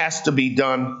 This has to be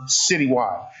done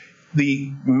citywide.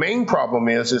 The main problem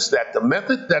is that the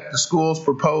method that the schools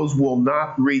propose will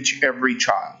not reach every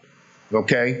child,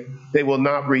 okay? They will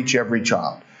not reach every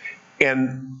child.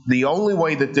 And the only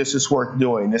way that this is worth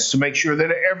doing is to make sure that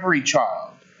every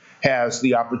child has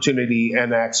the opportunity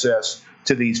and access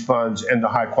to these funds and the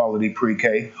high-quality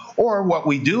pre-K. Or what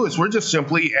we do is we're just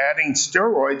simply adding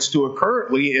steroids to a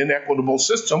currently inequitable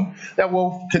system that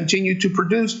will continue to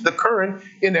produce the current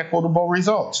inequitable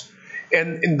results.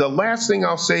 And the last thing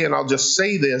I'll say, and I'll just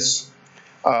say this,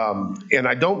 and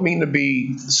I don't mean to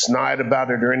be snide about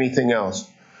it or anything else,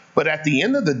 but at the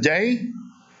end of the day,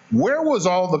 where was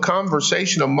all the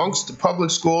conversation amongst the public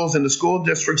schools and the school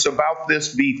districts about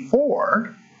this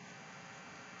before?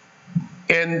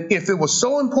 And if it was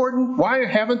so important, why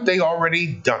haven't they already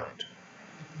done it?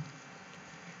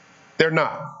 They're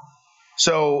not.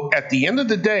 So at the end of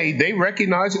the day, they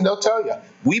recognize and they'll tell you,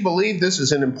 we believe this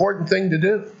is an important thing to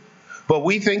do. But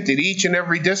we think that each and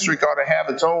every district ought to have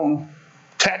its own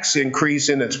tax increase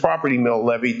in its property mill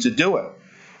levy to do it.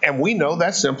 And we know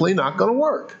that's simply not going to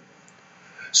work.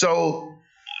 So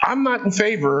I'm not in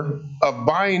favor of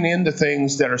buying into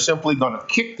things that are simply going to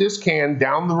kick this can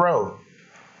down the road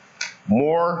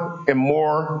more and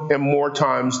more and more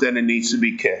times than it needs to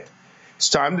be kicked. It's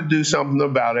time to do something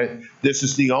about it. This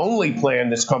is the only plan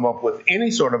that's come up with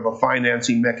any sort of a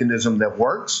financing mechanism that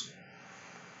works.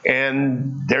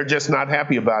 And they're just not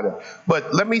happy about it.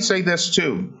 But let me say this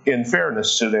too, in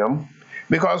fairness to them,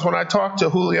 because when I talked to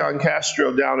Julian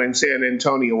Castro down in San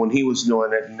Antonio when he was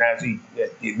doing it, and as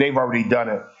they've already done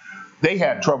it, they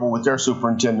had trouble with their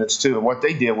superintendents too. And what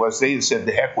they did was they said,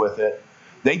 the heck with it.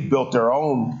 They built their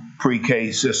own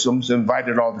pre-K systems,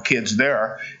 invited all the kids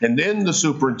there, and then the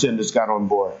superintendents got on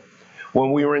board.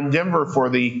 When we were in Denver for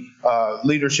the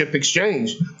leadership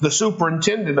exchange, the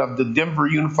superintendent of the Denver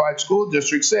Unified School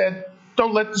District said,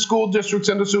 don't let the school districts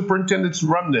and the superintendents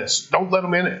run this. Don't let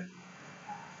them in it.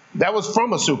 That was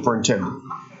from a superintendent.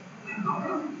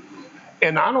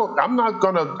 And I'm not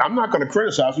gonna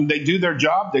criticize them. They do their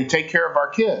job, they take care of our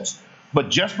kids. But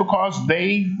just because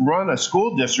they run a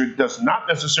school district does not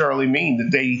necessarily mean that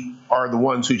they are the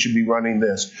ones who should be running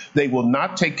this. They will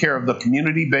not take care of the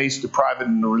community-based, the private,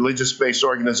 and the religious-based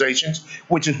organizations,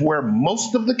 which is where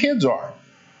most of the kids are.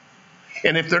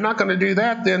 And if they're not going to do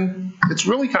that, then it's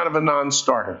really kind of a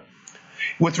non-starter.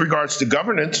 With regards to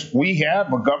governance, we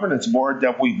have a governance board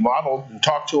that we've modeled and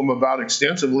talked to them about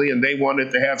extensively, and they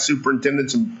wanted to have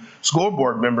superintendents and school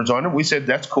board members on it. We said,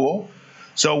 that's cool.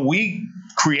 So we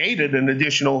created an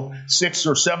additional 6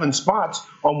 or 7 spots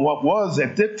on what was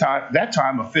at that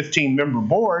time a 15-member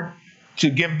board to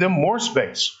give them more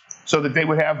space so that they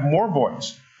would have more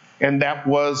voice. And that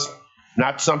was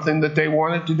not something that they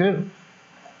wanted to do.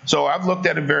 So I've looked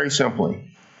at it very simply.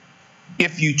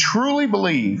 If you truly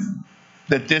believe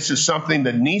that this is something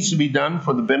that needs to be done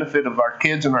for the benefit of our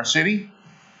kids in our city,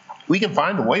 we can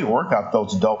find a way to work out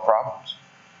those adult problems.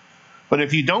 But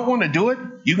if you don't want to do it,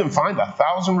 you can find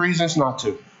 1,000 reasons not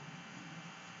to.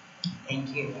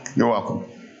 Thank you. You're welcome.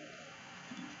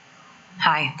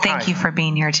 Hi, thank you for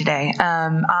being here today.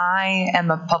 I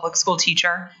am a public school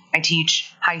teacher. I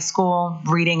teach high school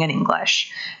reading and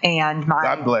English. And my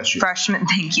God bless you.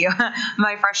 Thank you.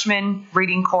 My freshman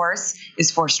reading course is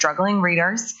for struggling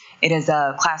readers. It is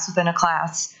a class within a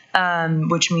class,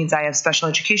 which means I have special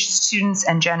education students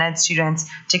and gen ed students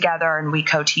together, and we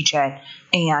co-teach it.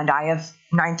 And I have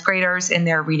 9th graders, and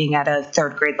they're reading at a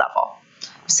 3rd grade level.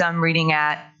 Some reading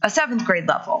at a 7th grade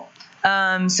level.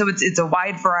 So it's a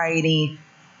wide variety.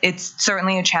 It's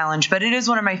certainly a challenge, but it is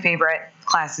one of my favorite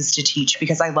classes to teach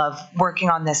because I love working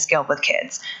on this skill with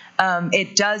kids.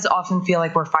 It does often feel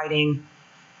like we're fighting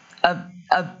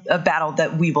a battle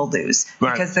that we will lose,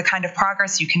 right? Because the kind of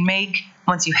progress you can make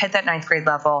once you hit that 9th grade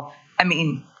level, I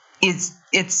mean, it's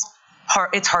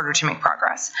harder to make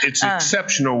progress. It's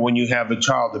exceptional when you have a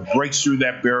child that breaks through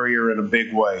that barrier in a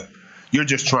big way. You're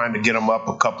just trying to get them up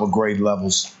a couple of grade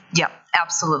levels. Yep,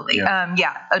 absolutely.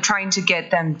 Yeah. Trying to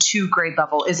get them to grade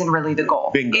level isn't really the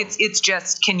goal. Bingo. It's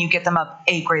just, can you get them up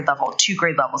a grade level, 2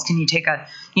 grade levels? Can you take a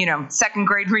 2nd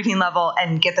grade reading level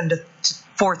and get them to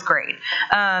 4th grade?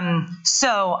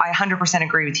 So I 100%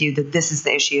 agree with you that this is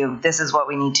the issue. This is what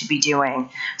we need to be doing.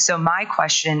 So my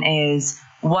question is,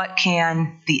 what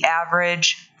can the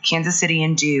average Kansas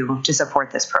Citian do to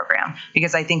support this program?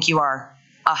 Because I think you are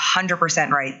 100%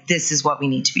 right. This is what we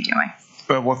need to be doing.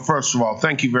 Well, first of all,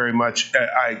 thank you very much.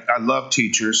 I love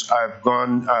teachers.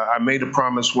 I made a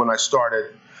promise when I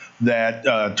started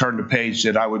that turn the page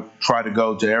that I would try to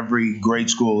go to every grade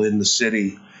school in the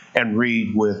city and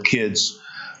read with kids.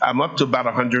 I'm up to about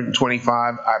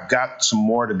 125. I've got some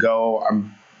more to go.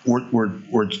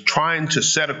 We're trying to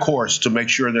set a course to make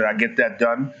sure that I get that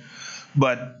done.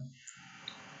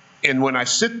 And when I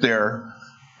sit there,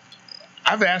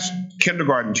 I've asked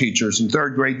kindergarten teachers and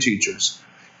 3rd grade teachers,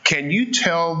 can you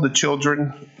tell the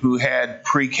children who had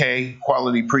pre-K,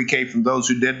 quality pre-K from those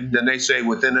who didn't? And they say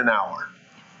within an hour.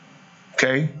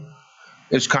 Okay?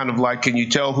 It's kind of like, can you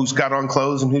tell who's got on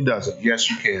clothes and who doesn't? Yes,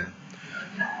 you can.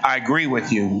 I agree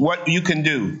with you. What you can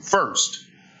do, first,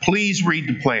 please read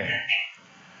the plan.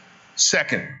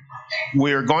 Second,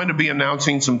 we're going to be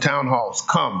announcing some town halls.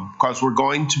 Come, because we're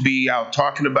going to be out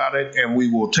talking about it, and we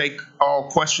will take all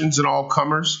questions and all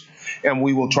comers, and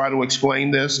we will try to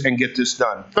explain this and get this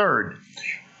done. Third,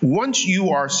 once you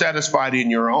are satisfied in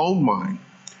your own mind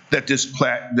that this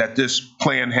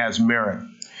plan has merit,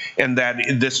 and that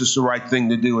this is the right thing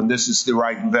to do and this is the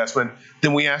right investment,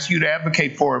 then we ask you to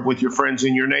advocate for it with your friends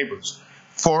and your neighbors.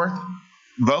 Fourth,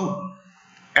 vote.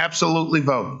 Absolutely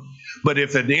vote. But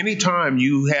if at any time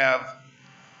you have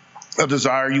a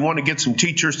desire, you want to get some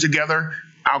teachers together,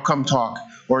 I'll come talk,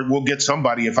 or we'll get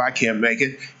somebody if I can't make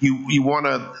it. You want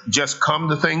to just come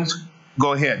to things,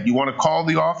 go ahead. You want to call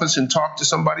the office and talk to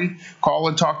somebody, call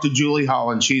and talk to Julie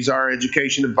Holland. She's our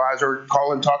education advisor.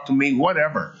 Call and talk to me,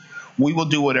 whatever. We will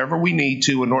do whatever we need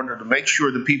to in order to make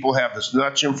sure that people have as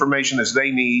much information as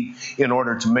they need in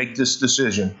order to make this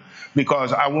decision.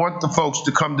 Because I want the folks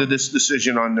to come to this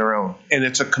decision on their own. And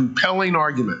it's a compelling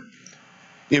argument.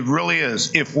 It really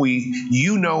is. If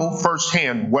you know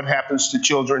firsthand what happens to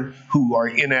children who are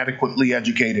inadequately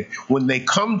educated. When they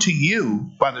come to you,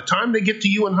 by the time they get to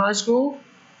you in high school,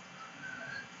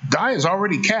 die is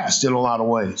already cast in a lot of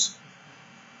ways.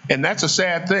 And that's a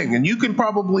sad thing. And you can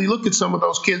probably look at some of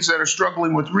those kids that are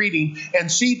struggling with reading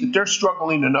and see that they're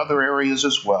struggling in other areas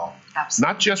as well.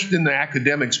 Absolutely. Not just in the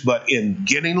academics, but in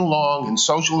getting along and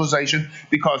socialization,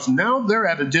 because now they're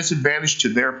at a disadvantage to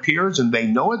their peers and they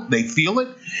know it, they feel it,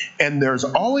 and there's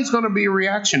always going to be a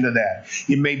reaction to that.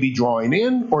 It may be drawing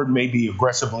in or it may be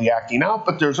aggressively acting out,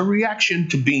 but there's a reaction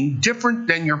to being different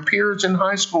than your peers in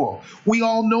high school. We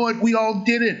all know it. We all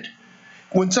did it.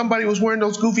 When somebody was wearing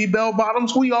those goofy bell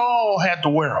bottoms, we all had to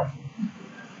wear them.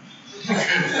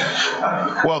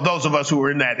 Well, those of us who were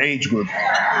in that age group.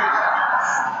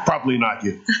 Probably not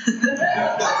you.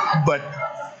 But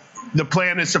the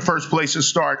plan is the first place to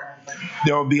start.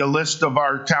 There will be a list of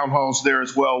our town halls there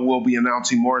as well. We'll be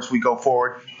announcing more as we go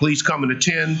forward. Please come and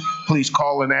attend. Please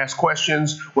call and ask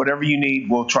questions. Whatever you need,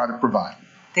 we'll try to provide.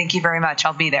 Thank you very much.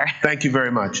 I'll be there. Thank you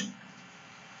very much.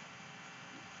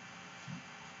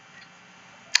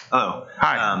 Hello.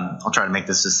 Hi. I'll try to make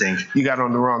this succinct. You got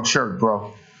on the wrong shirt,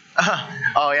 bro.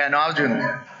 Oh yeah, no, I was doing.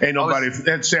 Ain't nobody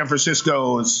at San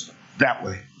Francisco is that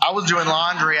way. I was doing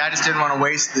laundry. I just didn't want to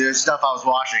waste the stuff I was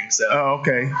washing, so Oh,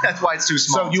 okay. that's why it's too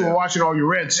small. So you were washing all your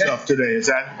red stuff today, is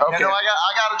that okay? You know,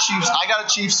 I got a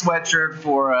Chiefs sweatshirt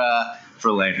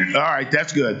for later. All right,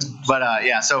 that's good. But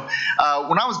yeah, so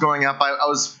when I was growing up, I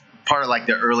was part of like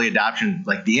the early adoption,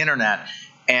 like the internet,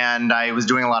 and I was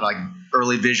doing a lot of like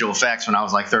early visual effects when I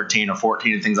was like 13 or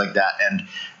 14 and things like that. And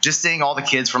just seeing all the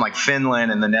kids from like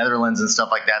Finland and the Netherlands and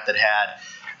stuff like that that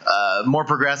had more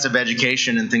progressive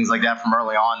education and things like that from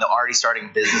early on, they're already starting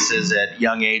businesses at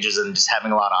young ages and just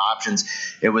having a lot of options.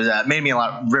 It was made me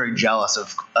very jealous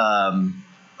of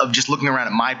just looking around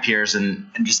at my peers and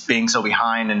just being so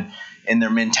behind and in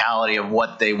their mentality of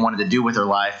what they wanted to do with their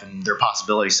life and their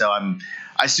possibilities. So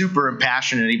I super am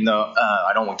passionate, even though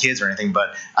I don't want kids or anything,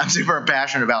 but I'm super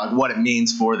passionate about like what it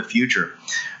means for the future.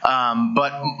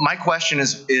 But my question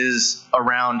is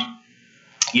around,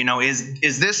 you know,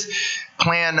 is this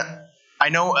plan? I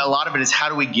know a lot of it is how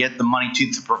do we get the money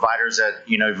to the providers that,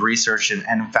 you know, you've researched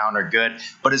and found are good,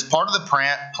 but is part of the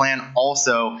plan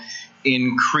also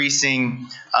increasing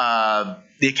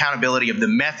the accountability of the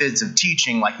methods of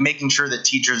teaching, like making sure that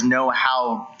teachers know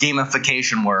how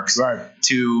gamification works, Right.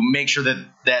 to make sure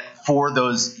that for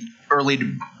those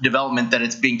early development that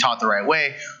it's being taught the right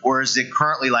way? Or is it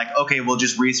currently like, okay, we'll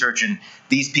just research and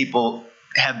these people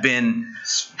have been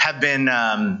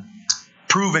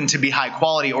proven to be high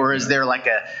quality, or is there like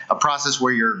a process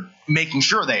where you're making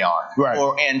sure they are, Right.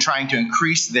 and trying to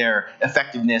increase their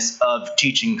effectiveness of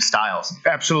teaching styles?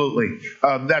 Absolutely.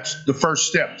 That's the first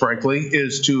step, frankly,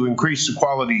 is to increase the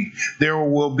quality. There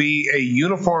will be a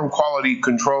uniform quality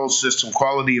control system,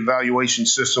 quality evaluation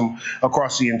system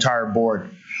across the entire board.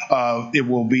 It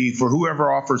will be for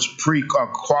whoever offers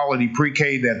quality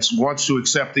pre-K that wants to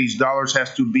accept these dollars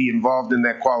has to be involved in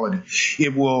that quality.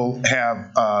 It will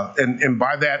have, and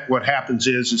by that, what happens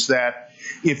is that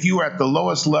if you are at the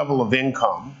lowest level of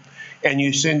income and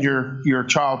you send your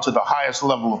child to the highest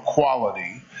level of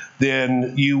quality,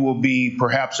 then you will be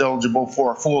perhaps eligible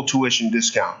for a full tuition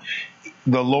discount.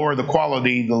 The lower the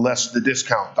quality, the less the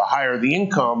discount. The higher the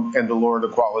income and the lower the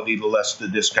quality, the less the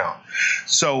discount.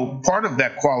 So part of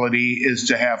that quality is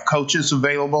to have coaches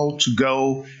available to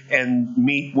go and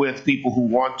meet with people who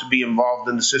want to be involved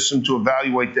in the system, to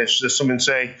evaluate that system and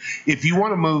say, if you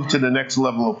want to move to the next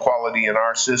level of quality in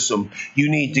our system, you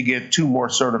need to get 2 more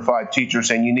certified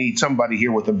teachers and you need somebody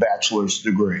here with a bachelor's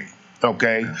degree.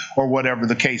 Okay, or whatever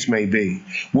the case may be.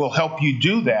 We'll help you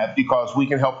do that because we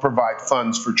can help provide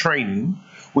funds for training.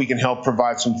 We can help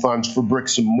provide some funds for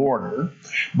bricks and mortar.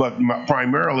 But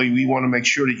primarily, we want to make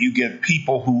sure that you get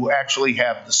people who actually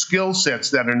have the skill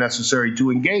sets that are necessary to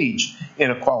engage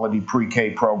in a quality pre-K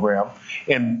program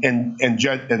and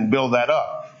build that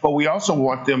up. but we also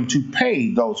want them to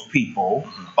pay those people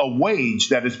a wage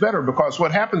that is better, because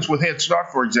what happens with Head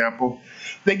Start, for example,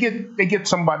 they get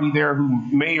somebody there who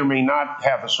may or may not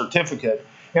have a certificate,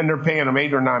 and they're paying them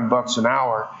 $8 or $9 an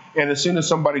hour. And as soon as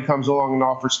somebody comes along and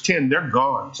offers 10, they're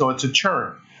gone. So it's a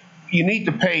churn. You need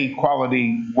to pay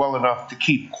quality well enough to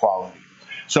keep quality.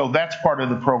 So that's part of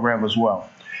the program as well.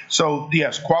 So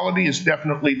yes, quality is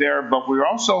definitely there, but we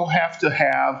also have to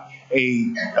have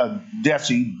a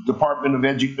DESE, Department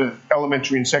of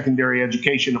Elementary and Secondary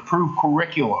Education, approved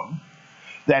curriculum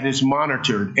that is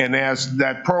monitored. And as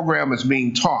that program is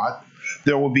being taught,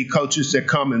 there will be coaches that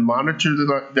come and monitor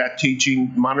that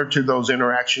teaching, monitor those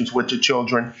interactions with the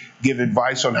children, give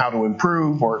advice on how to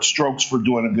improve or strokes for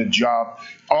doing a good job.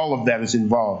 All of that is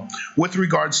involved. With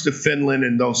regards to Finland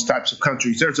and those types of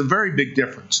countries, there's a very big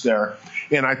difference there.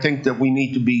 And I think that we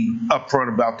need to be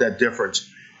upfront about that difference.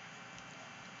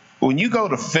 When you go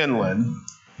to Finland,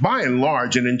 by and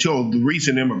large, and until the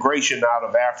recent immigration out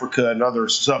of Africa and other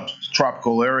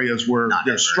subtropical areas where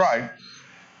there's strife,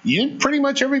 pretty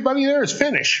much everybody there is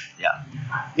Finnish. Yeah.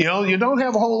 You know, you don't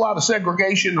have a whole lot of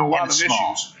segregation and a lot of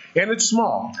issues. And it's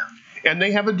small. Yeah. And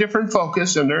they have a different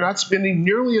focus, and they're not spending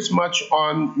nearly as much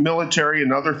on military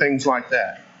and other things like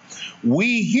that.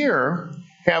 We here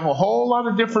have a whole lot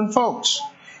of different folks.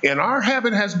 And our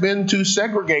habit has been to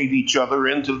segregate each other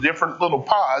into different little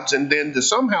pods, and then to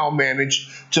somehow manage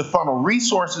to funnel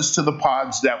resources to the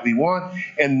pods that we want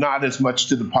and not as much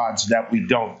to the pods that we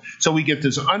don't. So we get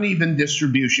this uneven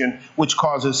distribution, which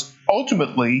causes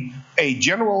ultimately a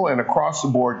general and across the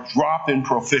board drop in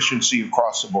proficiency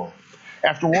across the board.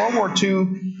 After World War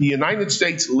II, the United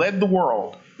States led the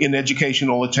world in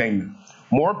educational attainment.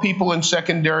 More people in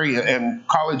secondary and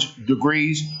college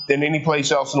degrees than any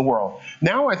place else in the world.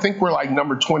 Now I think we're like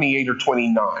number 28 or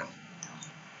 29.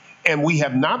 And we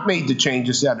have not made the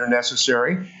changes that are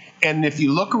necessary. And if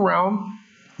you look around,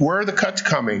 where are the cuts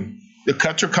coming? The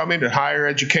cuts are coming to higher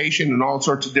education and all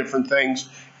sorts of different things.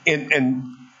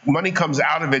 And money comes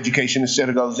out of education instead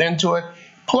of goes into it.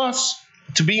 Plus,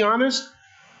 to be honest,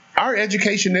 our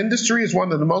education industry is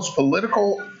one of the most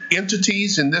political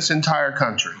entities in this entire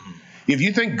country. If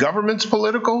you think government's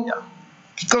political,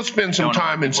 go spend some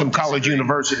time in some college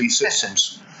university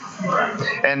systems.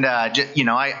 And,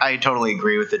 I totally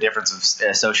agree with the difference of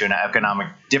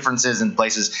socioeconomic differences in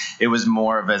places. It was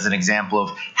more of as an example of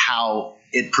how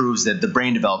it proves that the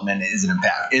brain development is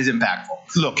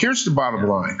impactful. Look, here's the bottom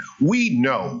line. We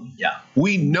know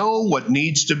what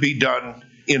needs to be done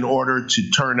in order to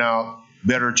turn out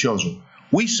better children.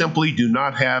 We simply do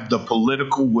not have the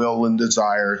political will and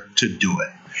desire to do it.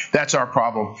 That's our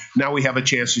problem. Now we have a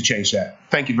chance to change that.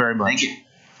 Thank you very much. Thank you.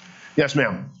 Yes,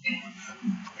 ma'am.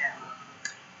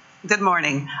 Good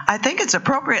morning. I think it's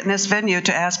appropriate in this venue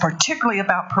to ask particularly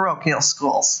about parochial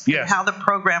schools. Yes. And how the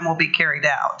program will be carried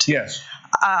out. Yes.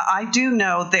 I do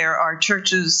know there are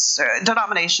churches,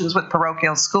 denominations with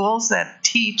parochial schools that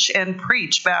teach and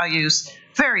preach values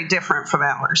very different from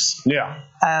ours. Yeah.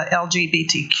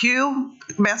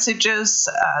 LGBTQ messages,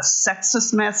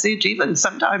 sexist message, even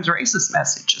sometimes racist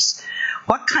messages.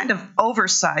 What kind of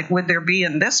oversight would there be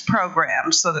in this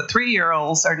program so that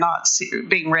 3-year-olds are not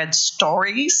being read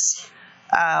stories,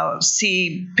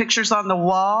 see pictures on the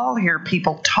wall, hear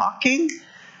people talking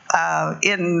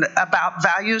about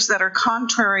values that are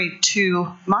contrary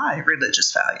to my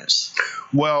religious values?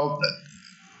 Well,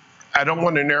 I don't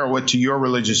want to narrow it to your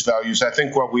religious values. I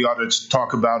think what we ought to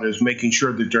talk about is making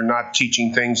sure that they're not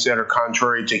teaching things that are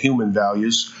contrary to human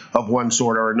values of one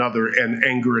sort or another, and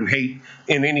anger and hate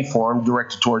in any form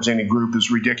directed towards any group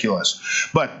is ridiculous.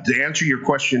 But to answer your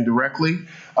question directly,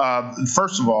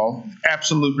 first of all,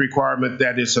 absolute requirement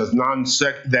that it's a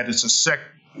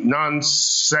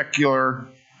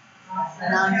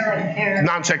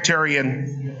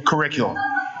non-sectarian curriculum.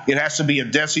 It has to be a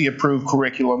DESE approved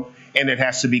curriculum, and it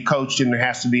has to be coached and it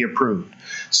has to be approved.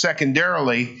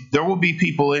 Secondarily, there will be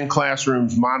people in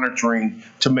classrooms monitoring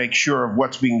to make sure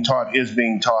what's being taught is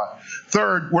being taught.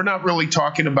 Third, we're not really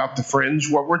talking about the fringe.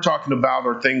 What we're talking about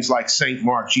are things like St.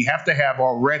 Mark's. You have to have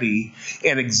already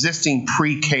an existing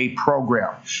pre-K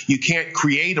program. You can't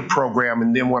create a program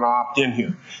and then want to opt in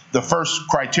here. The first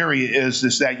criteria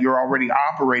is that you're already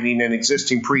operating an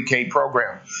existing pre-K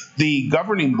program. The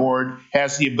governing board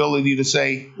has the ability to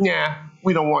say, nah,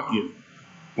 we don't want you.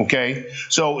 Okay?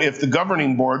 So if the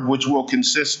governing board, which will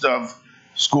consist of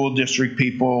school district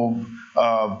people,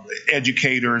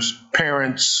 educators,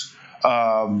 parents,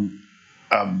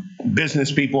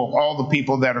 business people, all the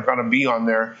people that are going to be on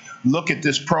there, look at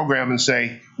this program and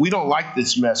say, we don't like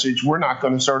this message, we're not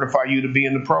going to certify you to be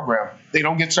in the program. They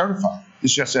don't get certified.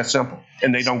 It's just that simple,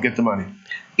 and they don't get the money.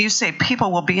 You say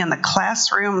people will be in the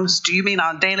classrooms. Do you mean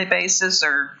on a daily basis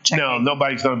or checking? No,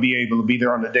 nobody's going to be able to be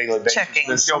there on a daily basis. Checking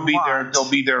They'll be there. somewhat. They'll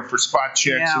be there for spot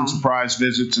checks and surprise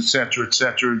visits, et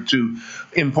cetera, to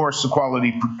enforce the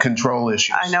quality control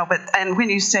issues. I know, and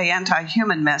when you say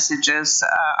anti-human messages,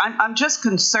 I'm just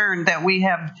concerned that we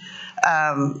have,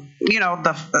 I'm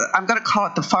going to call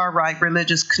it the far right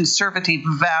religious conservative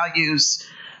values.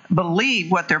 Believe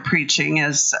what they're preaching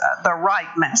is the right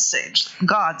message,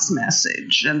 God's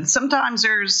message. And sometimes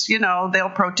they'll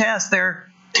protest.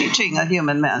 They're teaching a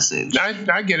human message.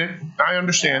 I get it. I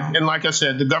understand. And like I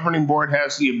said, the governing board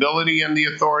has the ability and the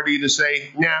authority to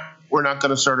say, nah, we're not going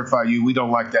to certify you. We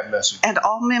don't like that message. And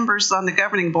all members on the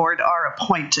governing board are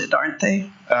appointed, aren't they?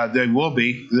 They will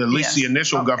be, at least the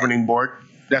initial governing board.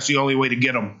 That's the only way to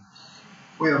get them.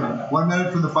 We have 1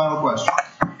 minute for the final question.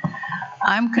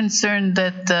 I'm concerned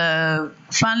that the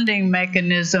funding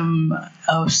mechanism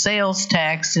of sales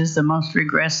tax is the most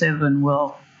regressive and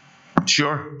will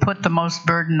Sure. put the most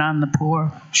burden on the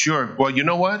poor. Sure. Well, you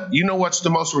know what? You know what's the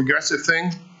most regressive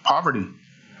thing? Poverty.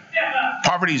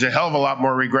 Poverty is a hell of a lot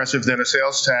more regressive than a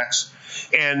sales tax.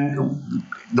 And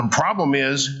the problem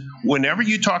is, whenever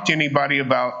you talk to anybody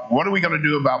about what are we going to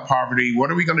do about poverty,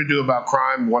 what are we going to do about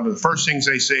crime, one of the first things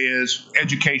they say is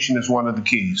education is one of the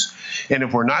keys. And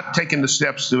if we're not taking the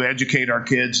steps to educate our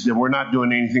kids, then we're not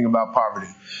doing anything about poverty.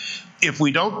 If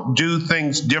we don't do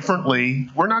things differently,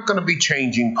 we're not going to be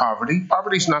changing poverty.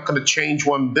 Poverty is not going to change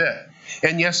one bit.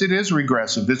 And yes, it is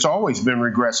regressive. It's always been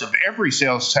regressive. Every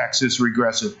sales tax is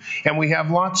regressive, and we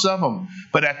have lots of them.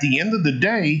 But at the end of the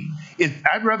day,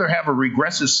 I'd rather have a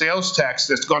regressive sales tax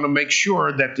that's going to make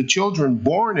sure that the children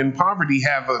born in poverty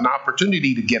have an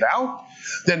opportunity to get out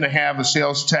than to have a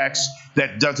sales tax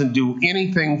that doesn't do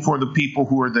anything for the people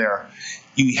who are there.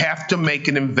 You have to make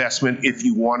an investment if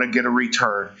you want to get a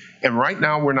return. And right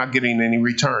now, we're not getting any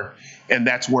return. And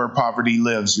that's where poverty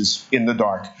lives, is in the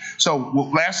dark. So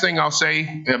last thing I'll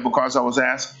say, because I was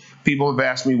asked, people have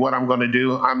asked me what I'm going to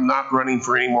do. I'm not running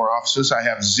for any more offices. I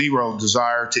have zero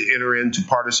desire to enter into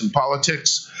partisan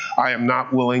politics. I am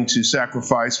not willing to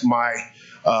sacrifice my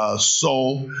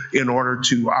soul in order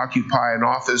to occupy an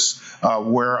office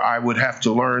where I would have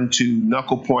to learn to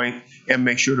knuckle point and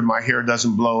make sure that my hair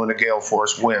doesn't blow in a gale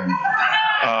force wind.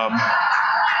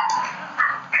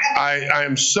 I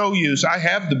am so used. I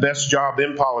have the best job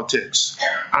in politics.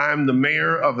 I'm the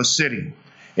mayor of a city,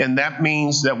 and that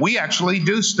means that we actually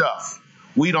do stuff.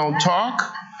 We don't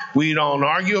talk. We don't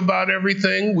argue about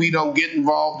everything. We don't get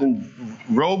involved in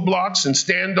roadblocks and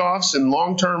standoffs and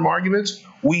long-term arguments.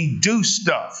 We do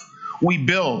stuff. We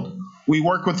build. We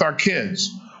work with our kids.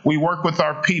 We work with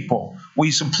our people. We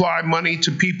supply money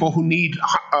to people who need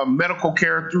medical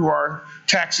care through our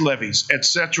tax levies, et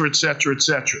cetera, et cetera, et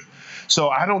cetera. So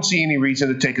I don't see any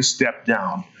reason to take a step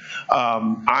down.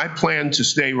 I plan to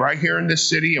stay right here in this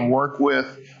city and work with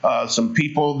some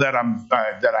people that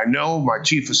I know, my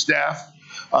chief of staff,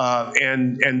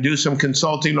 and do some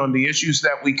consulting on the issues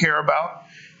that we care about,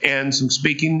 and some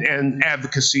speaking and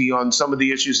advocacy on some of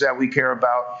the issues that we care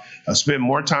about. Spend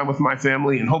more time with my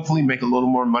family and hopefully make a little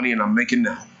more money than I'm making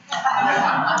now.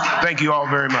 Thank you all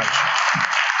very much.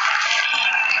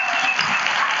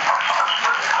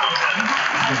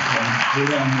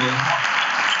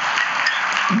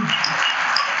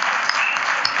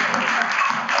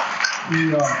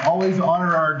 We always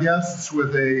honor our guests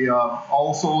with a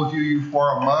All Souls UU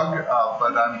Forum mug,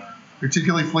 but I'm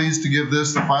particularly pleased to give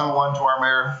this, the final one, to our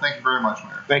mayor. Thank you very much,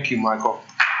 Mayor. Thank you, Michael.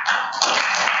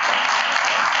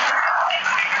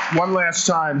 One last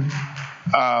time,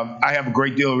 I have a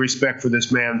great deal of respect for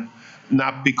this man,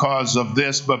 not because of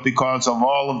this, but because of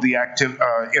all of the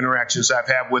interactions I've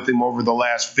had with him over the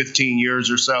last 15 years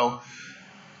or so.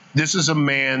 This is a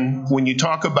man, when you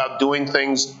talk about doing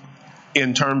things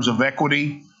in terms of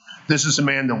equity, this is a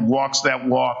man that walks that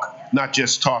walk, not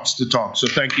just talks the talk. So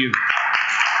thank you.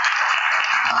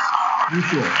 You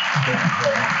too.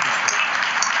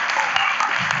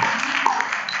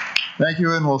 Thank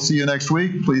you, and we'll see you next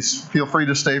week. Please feel free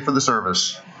to stay for the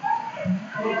service.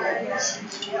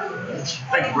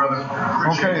 Thank you, brother.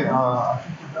 Okay. I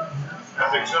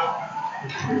think so.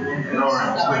 All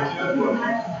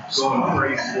right. So I'm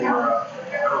ready for, I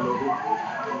don't know who.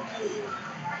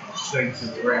 Things in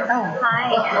the ramp. Oh, hi.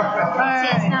 All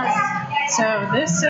right. So this